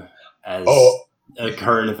for him as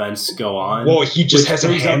current events go on. Well, he just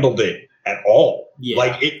hasn't handled it at all. Yeah.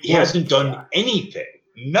 Like, he hasn't done anything.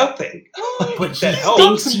 Nothing. But he done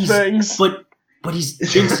thinks some things. But he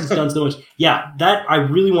thinks he's done so much. Yeah, that I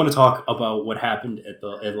really want to talk about what happened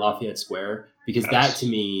at Lafayette Square, because that to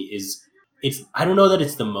me is, I don't know that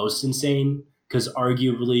it's the most insane, because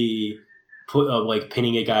arguably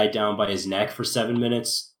pinning a guy down by his neck for 7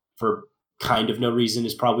 minutes for kind of no reason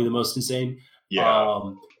is probably the most insane. Yeah.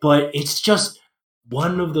 But it's just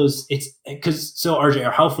one of those. So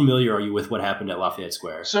RJ, how familiar are you with what happened at Lafayette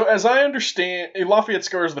Square? So as I understand, Lafayette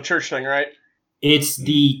Square is the church thing, right? It's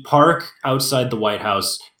the park outside the White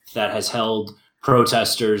House that has held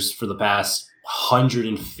protesters for the past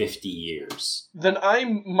 150 years. Then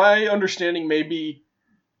my understanding may be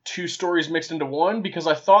two stories mixed into one, because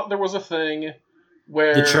I thought there was a thing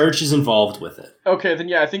where The church is involved with it. Okay, then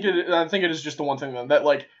yeah, I think it is just the one thing then, that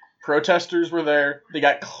like protesters were there, they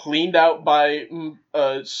got cleaned out by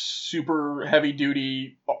super heavy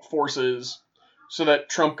duty forces so that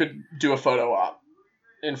Trump could do a photo op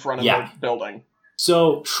in front of the building.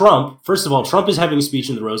 So Trump is having a speech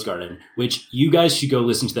in the Rose Garden, which you guys should go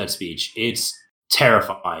listen to that speech. It's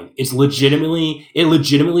terrifying. It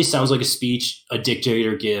legitimately sounds like a speech a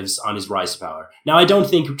dictator gives on his rise to power. Now, I don't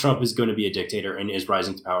think Trump is going to be a dictator and is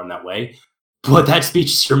rising to power in that way, but that speech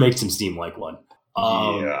sure makes him seem like one.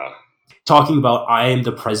 Talking about, I am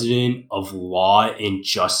the president of law and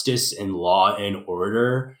justice and law and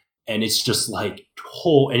order. And it's just like,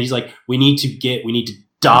 and he's like, we need to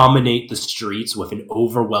dominate the streets with an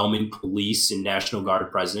overwhelming police and National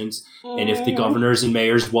Guard presence. And if the governors and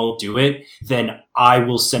mayors won't do it, then I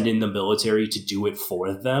will send in the military to do it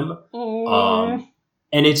for them.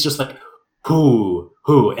 And it's just like, who?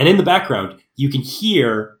 And in the background, you can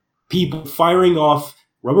hear people firing off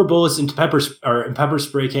rubber bullets and pepper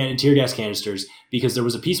spray and tear gas canisters, because there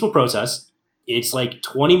was a peaceful protest. It's like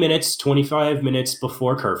 25 minutes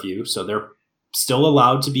before curfew, so they're still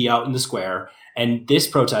allowed to be out in the square. And this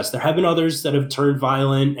protest, there have been others that have turned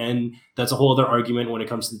violent, and that's a whole other argument when it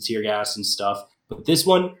comes to the tear gas and stuff. But this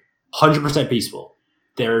one, 100% peaceful.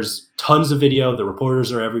 There's tons of video. The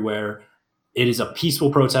reporters are everywhere. It is a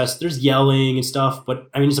peaceful protest. There's yelling and stuff, but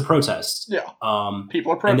I mean, it's a protest. Yeah.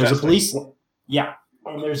 People are protesting. And there's a police. Yeah.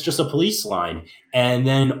 And there's just a police line. And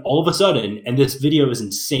then all of a sudden, and this video is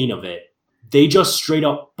insane of it, they just straight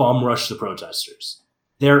up bum rush the protesters.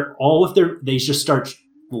 They just start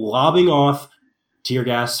lobbing off tear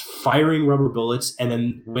gas, firing rubber bullets, and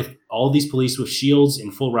then with all these police with shields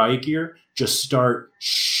and full riot gear, just start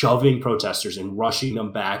shoving protesters and rushing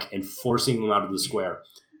them back and forcing them out of the square.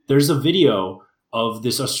 There's a video of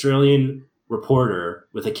this Australian reporter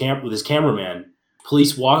with his cameraman.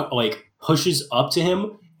 Police pushes up to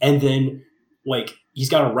him, and then he's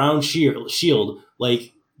got a round shield,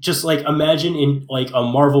 just imagine in a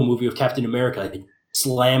Marvel movie of Captain America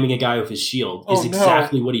slamming a guy with his shield is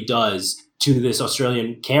exactly what he does to this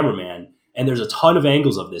Australian cameraman. And there's a ton of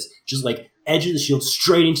angles of this, just edge of the shield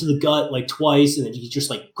straight into the gut twice, and then he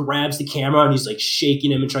just grabs the camera and he's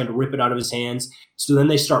shaking him and trying to rip it out of his hands. So then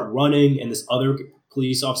they start running, and this other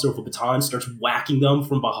police officer with a baton starts whacking them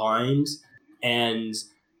from behind, and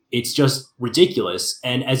it's just ridiculous.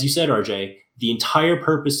 And as you said, RJ, the entire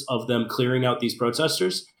purpose of them clearing out these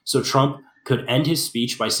protesters so Trump could end his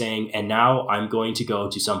speech by saying, "And now I'm going to go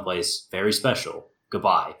to someplace very special.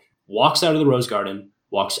 Goodbye." Walks out of the Rose Garden,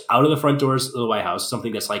 walks out of the front doors of the White House,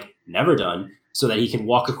 something that's never done, so that he can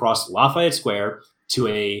walk across Lafayette Square to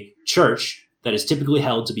a church that is typically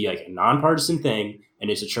held to be a nonpartisan thing, and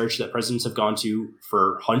it's a church that presidents have gone to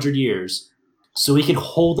for 100 years, so he can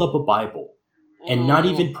hold up a Bible and not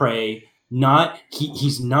even pray.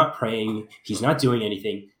 He's not praying, he's not doing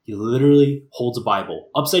anything. He literally holds a Bible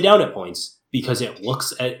upside down at points because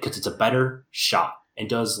it's a better shot, and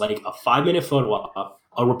does a 5-minute photo op.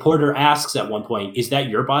 A reporter asks at one point, "Is that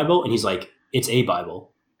your Bible?" And he's like, "It's a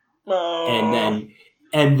Bible."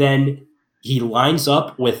 And then he lines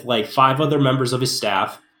up with 5 other members of his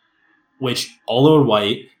staff, which all are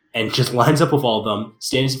white, and just lines up with all of them,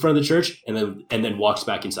 stands in front of the church, and then walks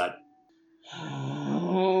back inside.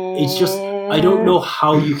 It's just, I don't know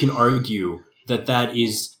how you can argue that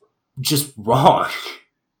is just wrong.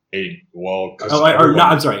 I'm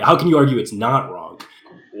sorry. How can you argue it's not wrong?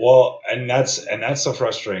 Well, and that's the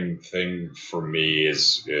frustrating thing for me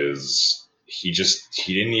is he's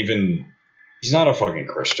not a fucking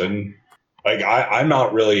Christian. I'm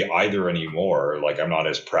not really either anymore. I'm not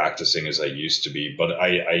as practicing as I used to be, but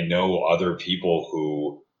I know other people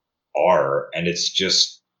who are, and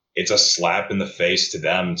it's a slap in the face to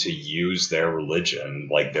them to use their religion,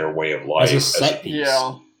 their way of life, as a set piece.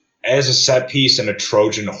 Yeah. As a set piece and a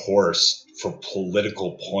Trojan horse for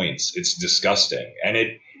political points. It's disgusting. And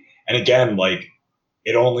again,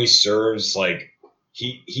 it only serves,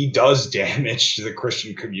 he does damage to the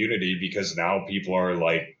Christian community, because now people are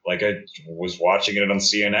I was watching it on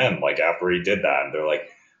CNN, after he did that, and they're like,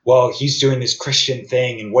 well, he's doing this Christian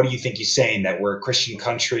thing, and what do you think he's saying, that we're a Christian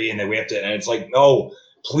country and that we have to, and it's no,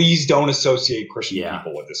 please don't associate Christian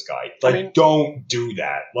people with this guy. Don't do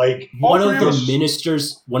that. One of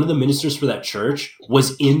the ministers for that church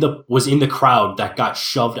was in the crowd that got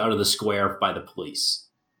shoved out of the square by the police.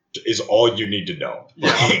 Is all you need to know.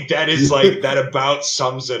 That is that about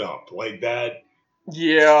sums it up. That.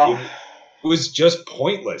 Yeah. It was just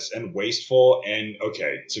pointless and wasteful. And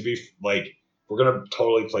okay, to be we're gonna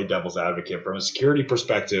totally play devil's advocate from a security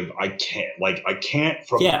perspective. I can't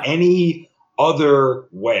from any other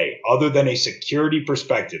way other than a security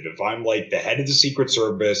perspective. If I'm the head of the Secret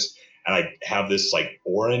Service and I have this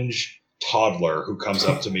orange toddler who comes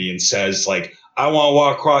up to me and says I want to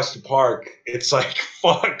walk across the park, it's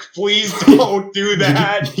fuck, please don't do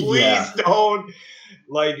that. Please don't.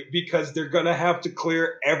 Because they're gonna have to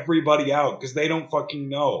clear everybody out, because they don't fucking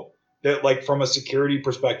know that from a security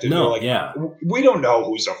perspective. We don't know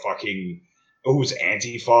who's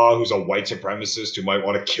Antifa, who's a white supremacist who might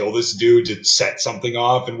want to kill this dude to set something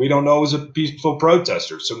off, and we don't know who's a peaceful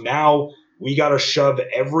protester. So now we got to shove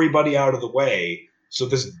everybody out of the way so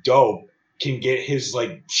this dope can get his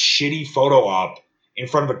shitty photo op in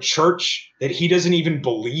front of a church that he doesn't even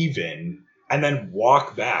believe in, and then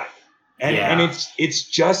walk back. And it's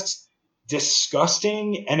just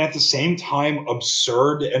disgusting, and at the same time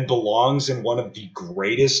absurd, and belongs in one of the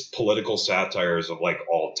greatest political satires of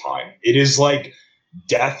all time. It is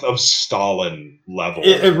Death of Stalin level.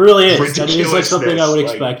 It really is. That is something I would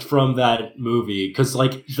expect from that movie, because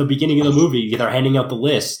the beginning of the movie, they're handing out the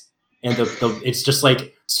list, and it's just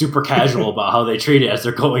super casual about how they treat it as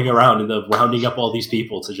they're going around and they're rounding up all these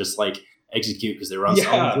people to just execute because they're on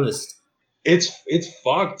Stalin's list. It's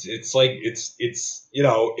fucked. It's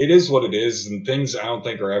it is what it is, and things I don't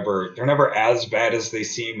think they're never as bad as they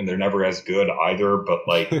seem, and they're never as good either. But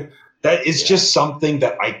that is just something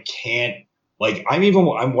that I can't.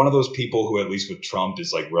 I'm one of those people who, at least with Trump,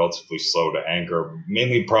 is relatively slow to anger,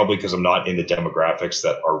 mainly probably because I'm not in the demographics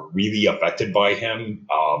that are really affected by him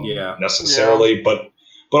necessarily. But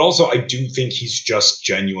But also, I do think he's just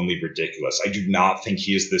genuinely ridiculous. I do not think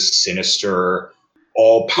he is this sinister,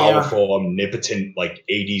 all-powerful, omnipotent, like,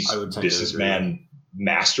 I 80s would tend to businessman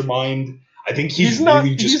mastermind. I think He's he's not.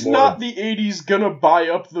 really just He's more... not the '80s gonna buy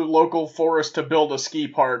up the local forest to build a ski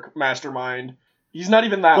park mastermind. He's not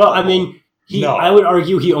even that. Well, I level. mean, No. I would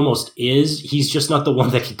argue he almost is. He's just not the one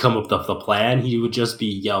that can come up with the plan. He would just be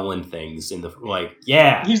yelling things in the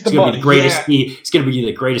yeah. He's the it's gonna money. be the greatest. It's gonna be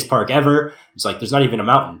the greatest park ever. It's like there's not even a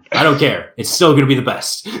mountain. I don't care. It's still gonna be the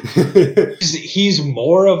best. He's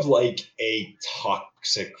more of like a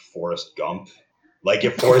toxic Forrest Gump. Like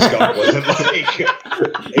if Forrest Gump wasn't like...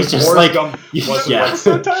 He's if just Forrest like- Gump wasn't yeah. like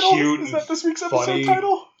episode title? cute Is that this week's funny. episode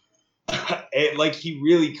title? Like he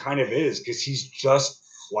really kind of is, because he's just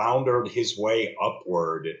floundered his way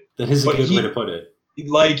upward, That is a But good he- way to put it.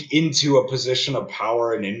 like into a position of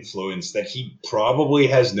power and influence that he probably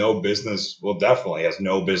has no business, well, definitely has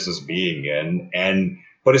no business being in.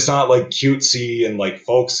 But it's not like cutesy and like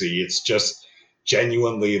folksy. It's just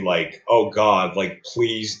genuinely like, oh God, like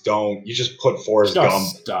please don't. You just put Forrest Gump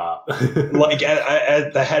Just stop. like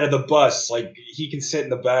at the head of the bus. Like he can sit in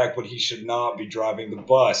the back, but he should not be driving the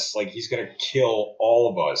bus. Like he's gonna kill all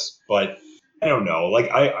of us. But I don't know.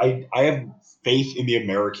 Like I have faith in the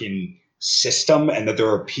American system, and that there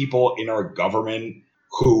are people in our government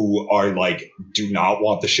who are like do not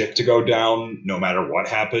want the ship to go down no matter what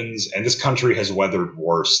happens. And this country has weathered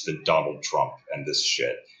worse than Donald Trump and this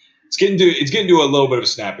shit. It's getting to a little bit of a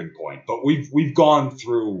snapping point, but we've gone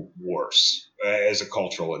through worse as a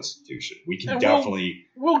cultural institution. We can And definitely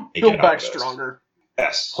We'll Take build it out back of this. stronger.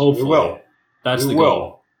 yes, Hopefully, we will. That's We the will.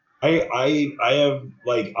 goal. I have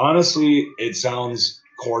like honestly, it sounds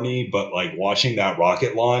corny, but like watching that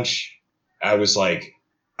rocket launch, I was like,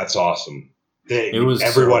 that's awesome. It was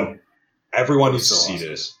everyone it needs was to so see awesome.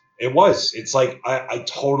 this. It was. It's like I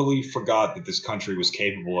totally forgot that this country was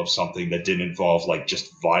capable of something that didn't involve like just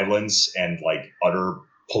violence and like utter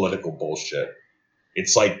political bullshit.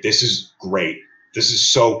 It's like this is great. This is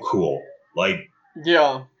so cool. Like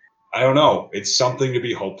Yeah. I don't know. It's something to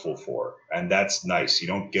be hopeful for, and that's nice. You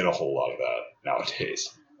don't get a whole lot of that nowadays.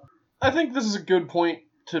 I think this is a good point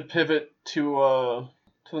to pivot to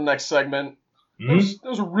the next segment. Mhm. That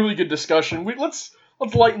was a really good discussion. Let's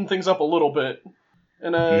lighten things up a little bit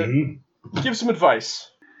and Mhm. give some advice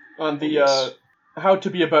on the Yes. how to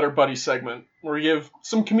be a better buddy segment, where we give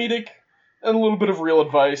some comedic and a little bit of real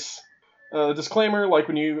advice. Disclaimer: like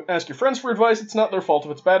when you ask your friends for advice, it's not their fault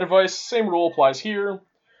if it's bad advice. Same rule applies here.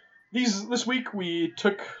 This week we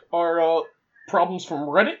took our problems from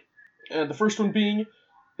Reddit, and the first one being: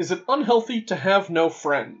 is it unhealthy to have no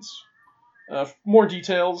friends? More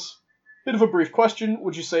details. Bit of a brief question.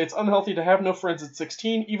 Would you say it's unhealthy to have no friends at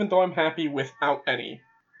 16, even though I'm happy without any?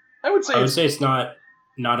 I would say I would it's say it's not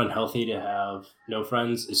unhealthy to have no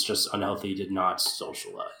friends. It's just unhealthy to not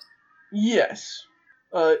socialize. yes.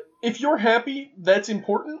 If you're happy, that's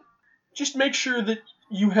important. Just make sure that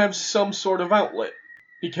you have some sort of outlet,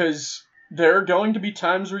 because there are going to be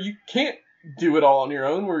times where you can't do it all on your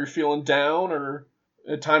own, where you're feeling down, or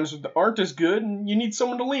at times that aren't as good, and you need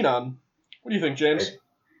someone to lean on. What do you think, James?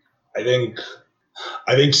 I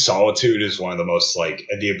think solitude is one of the most like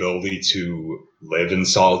the ability to live in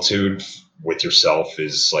solitude with yourself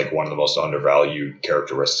is like one of the most undervalued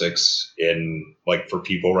characteristics in like for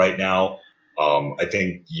people right now. I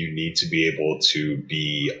think you need to be able to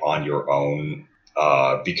be on your own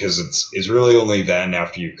because it's really only then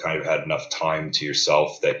after you kind of had enough time to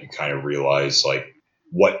yourself that you kind of realize like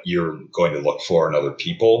what you're going to look for in other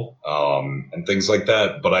people and things like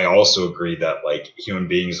that. But I also agree that like human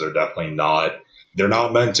beings are definitely they're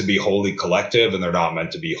not meant to be wholly collective, and they're not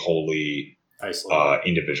meant to be wholly Isolated.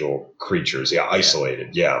 individual creatures. Yeah, isolated.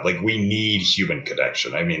 Yeah, like we need human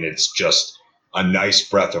connection. I mean, it's just a nice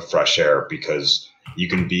breath of fresh air because you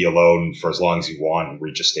can be alone for as long as you want and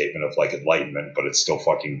reach a statement of like enlightenment, but it's still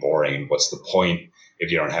fucking boring. And what's the point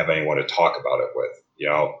if you don't have anyone to talk about it with, you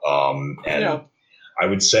know? And Yeah. I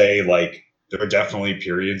would say like there are definitely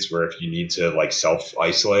periods where if you need to like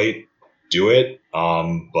self-isolate, do it.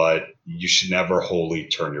 But you should never wholly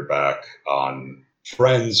turn your back on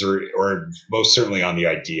friends or most certainly on the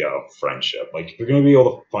idea of friendship. Like if you're going to be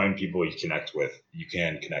able to find people you connect with, you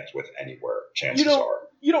can connect with anywhere, chances are.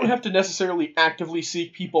 You don't have to necessarily actively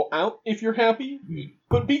seek people out if you're happy, Mhm.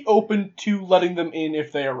 but be open to letting them in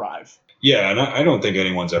if they arrive. Yeah, and I don't think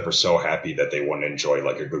anyone's ever so happy that they wouldn't enjoy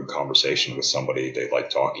like a good conversation with somebody they like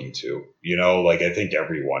talking to. You know, like I think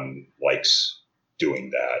everyone likes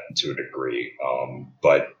doing that to a degree.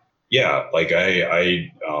 But yeah, like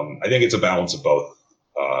I think it's a balance of both.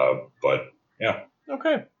 But yeah,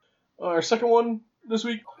 Okay. Our second one this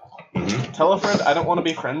week. Mhm. Tell a friend I don't want to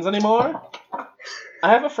be friends anymore. I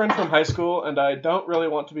have a friend from high school, and I don't really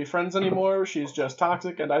want to be friends anymore. She's just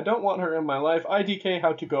toxic, and I don't want her in my life. IDK,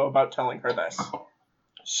 how to go about telling her this.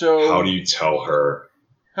 So, How do you tell her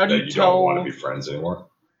how do that you you tell don't want to be friends anymore?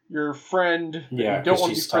 your friend that Yeah, you don't 'cause want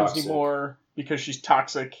to be she's friends toxic. anymore because she's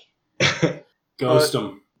toxic? Ghost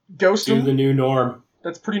them. Ghost Do them? the new norm.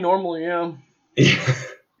 That's pretty normal, yeah.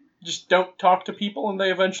 Just don't talk to people, and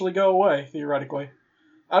they eventually go away, theoretically.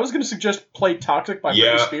 I was going to suggest play Toxic by Britney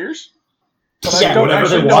Yeah. Spears. But Yeah, I don't whenever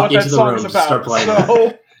they actually know walk what that into the song room, is just about. start playing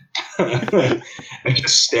So, And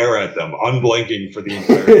just stare at them, unblinking for the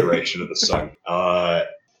entire duration of the song.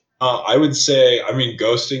 I would say, I mean,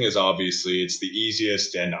 ghosting is obviously it's the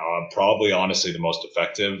easiest and probably honestly the most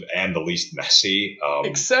effective and the least messy.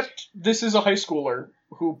 except this is a high schooler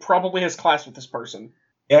who probably has class with this person.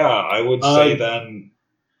 Yeah, I would say then.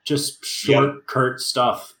 Just short, curt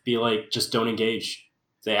stuff. Be like, just don't engage.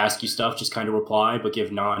 They ask you stuff, just kind of reply, but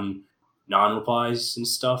give non-replies and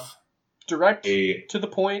stuff. Direct a- to the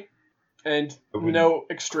point and I would- no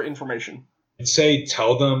extra information. I'd say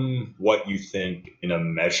tell them what you think in a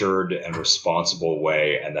measured and responsible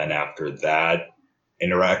way, and then after that,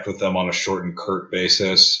 interact with them on a short and curt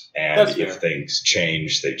basis. And That's if fair. things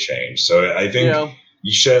change, they change. So I think Yeah.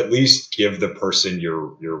 you should at least give the person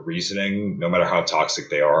your reasoning, no matter how toxic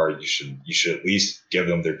they are. You should at least give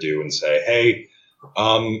them their due and say, hey,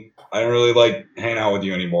 I don't really like hanging out with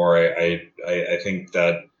you anymore. I think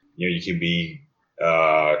that you can be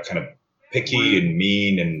kind of picky Rude. and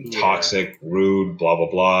mean and Yeah. toxic, rude, blah blah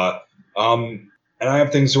blah. And I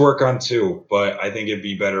have things to work on too, but I think it'd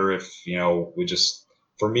be better if we just,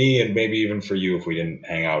 for me and maybe even for you, if we didn't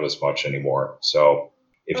hang out as much anymore. So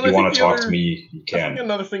if And I you think want to the talk other- to me, you I think can.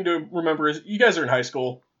 another thing to remember is you guys are in high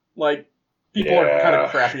school. Like, people are kind Yeah.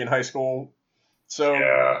 of crappy in high school. So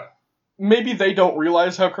Yeah. maybe they don't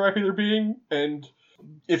realize how crappy they're being, and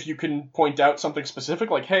if you can point out something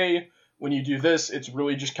specific, like, hey, when you do this, it's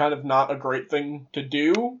really just kind of not a great thing to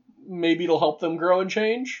do, maybe it'll help them grow and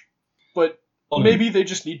change. But maybe they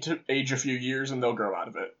just need to age a few years and they'll grow out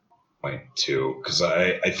of it. Point too, because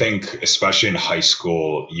I think especially in high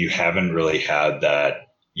school you haven't really had that.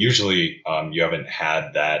 Usually, you haven't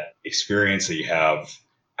had that experience that you have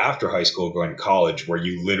after high school going to college, where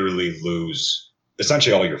you literally lose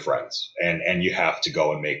essentially all your friends, and you have to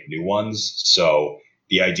go and make new ones. So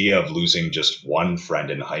the idea of losing just one friend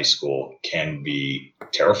in high school can be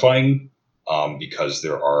terrifying, because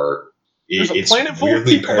There's a it's planet full of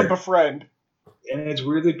weirdly people to befriend. and it's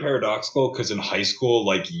weirdly paradoxical because in high school,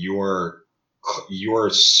 like you're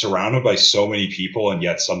surrounded by so many people, and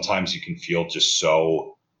yet sometimes you can feel just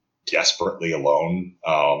so desperately alone,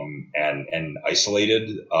 and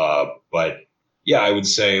isolated. But yeah, I would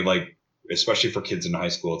say, like, especially for kids in high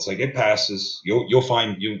school, it's like it passes. You'll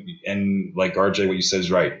find and like RJ, what you said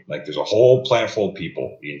is right. Like there's a whole planet full of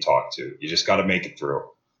people you can talk to. You just got to make it through.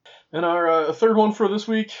 And our third one for this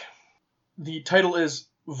week, the title is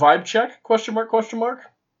Vibe Check, question mark, question mark.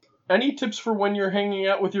 Any tips for when you're hanging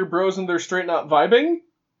out with your bros and they're straight not vibing?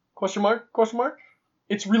 Question mark, question mark.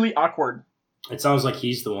 It's really awkward. It sounds like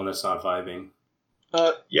he's the one that's not vibing.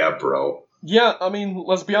 Yeah, bro. Yeah, I mean,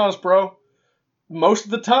 let's be honest, bro. Most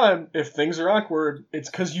of the time, if things are awkward, it's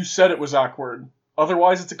because you said it was awkward.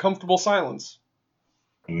 Otherwise, it's a comfortable silence.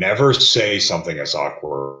 Never say something that's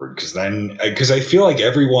awkward, because I feel like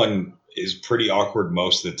everyone is pretty awkward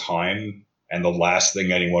most of the time, and the last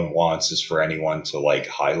thing anyone wants is for anyone to like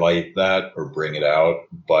highlight that or bring it out.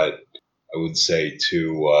 But I would say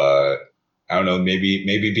too, I don't know, maybe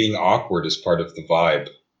being awkward is part of the vibe.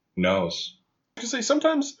 Who knows? Because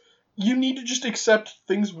sometimes you need to just accept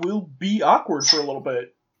things will be awkward for a little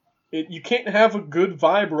bit. You can't have a good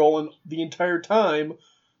vibe rolling the entire time,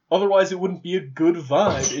 otherwise it wouldn't be a good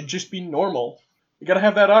vibe. It'd just be normal. You gotta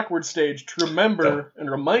have that awkward stage to remember and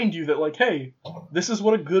remind you that, like, hey, this is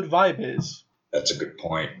what a good vibe is. That's a good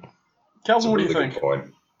point. That's Calvin, a what do really you think? good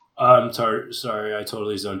point. I'm sorry, I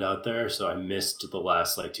totally zoned out there, so I missed the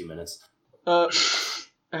last 2 minutes.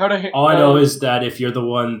 How to All I know is that if you're the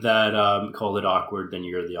one that called it awkward, then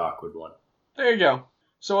you're the awkward one. There you go.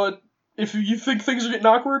 So, if you think things are getting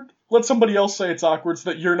awkward, let somebody else say it's awkward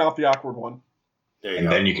so that you're not the awkward one. There you And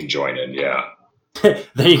go. then you can join in. Yeah.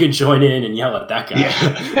 Then you can join in and yell at that guy.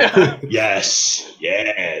 Yeah. Yes.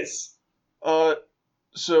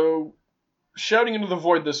 So, shouting into the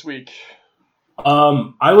void this week.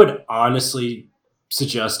 I would honestly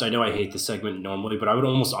suggest, I know I hate this segment normally, but I would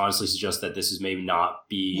almost honestly suggest that this is maybe not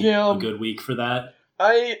be Yeah. a good week for that.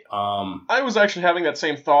 I was actually having that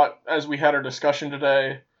same thought as we had our discussion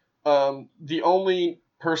today. The only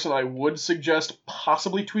person I would suggest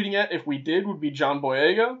possibly tweeting at if we did would be John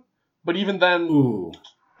Boyega, But even then, Ooh.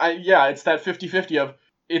 it's that 50-50 of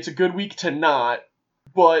it's a good week to not,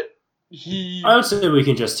 but he... I would say we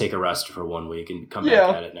can just take a rest for 1 week and come Yeah.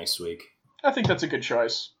 back at it next week. I think that's a good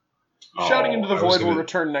choice. Oh, Shouting into the I was void will gonna-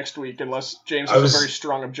 return next week unless James I has was- a very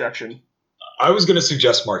strong objection. I was going to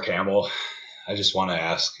suggest Mark Hamill. I just want to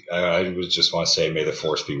ask. I just want to say, may the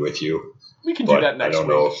force be with you. We can But do that next I don't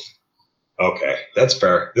week. know. Okay, that's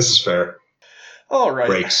fair. This is fair. All right.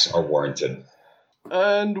 Breaks are warranted.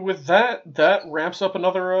 And with that wraps up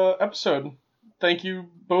another episode. Thank you,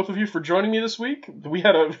 both of you, for joining me this week. We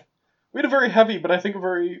had a very heavy, but I think a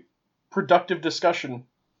very productive discussion.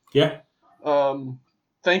 Yeah.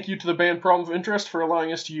 Thank you to the band Problem of Interest for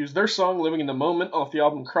allowing us to use their song "Living in the Moment" off the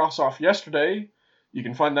album Cross Off Yesterday. You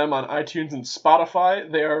can find them on iTunes and Spotify.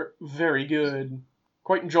 They are very good,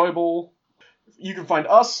 quite enjoyable. You can find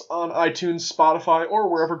us on iTunes, Spotify, or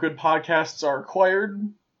wherever good podcasts are acquired,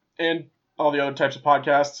 and all the other types of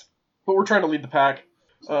podcasts. But we're trying to lead the pack.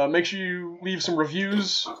 Make sure you leave some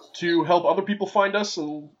reviews to help other people find us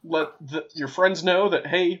and let your friends know that,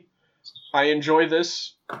 hey, I enjoy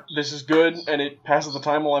this. This is good, and it passes the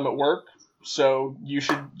time while I'm at work. So you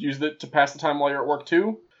should use it to pass the time while you're at work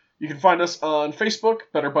too. You can find us on Facebook,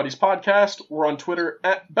 Better Buddies Podcast. We're on Twitter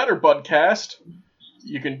at BetterBudcast.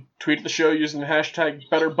 You can tweet the show using the hashtag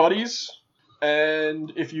BetterBuddies.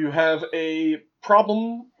 And if you have a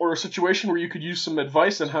problem or a situation where you could use some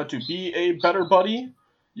advice on how to be a better buddy,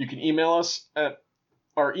 you can email us at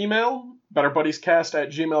our email,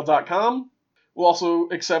 betterbuddiescast@gmail.com. We'll also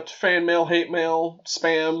accept fan mail, hate mail,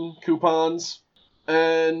 spam, coupons.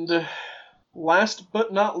 And last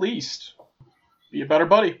but not least, be a better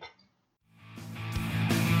buddy.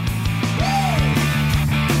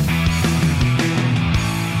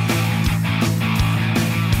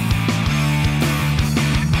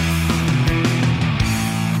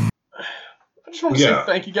 I just want to say Yeah.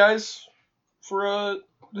 thank you guys for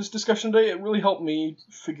this discussion today. It really helped me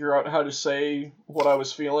figure out how to say what I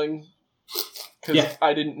was feeling. Because Yeah.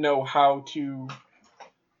 I didn't know how to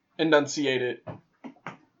enunciate it.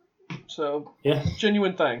 So, Yeah.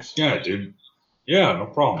 genuine thanks. Yeah, dude. Yeah, no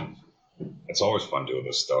problem. It's always fun doing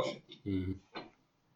this stuff. Mhm.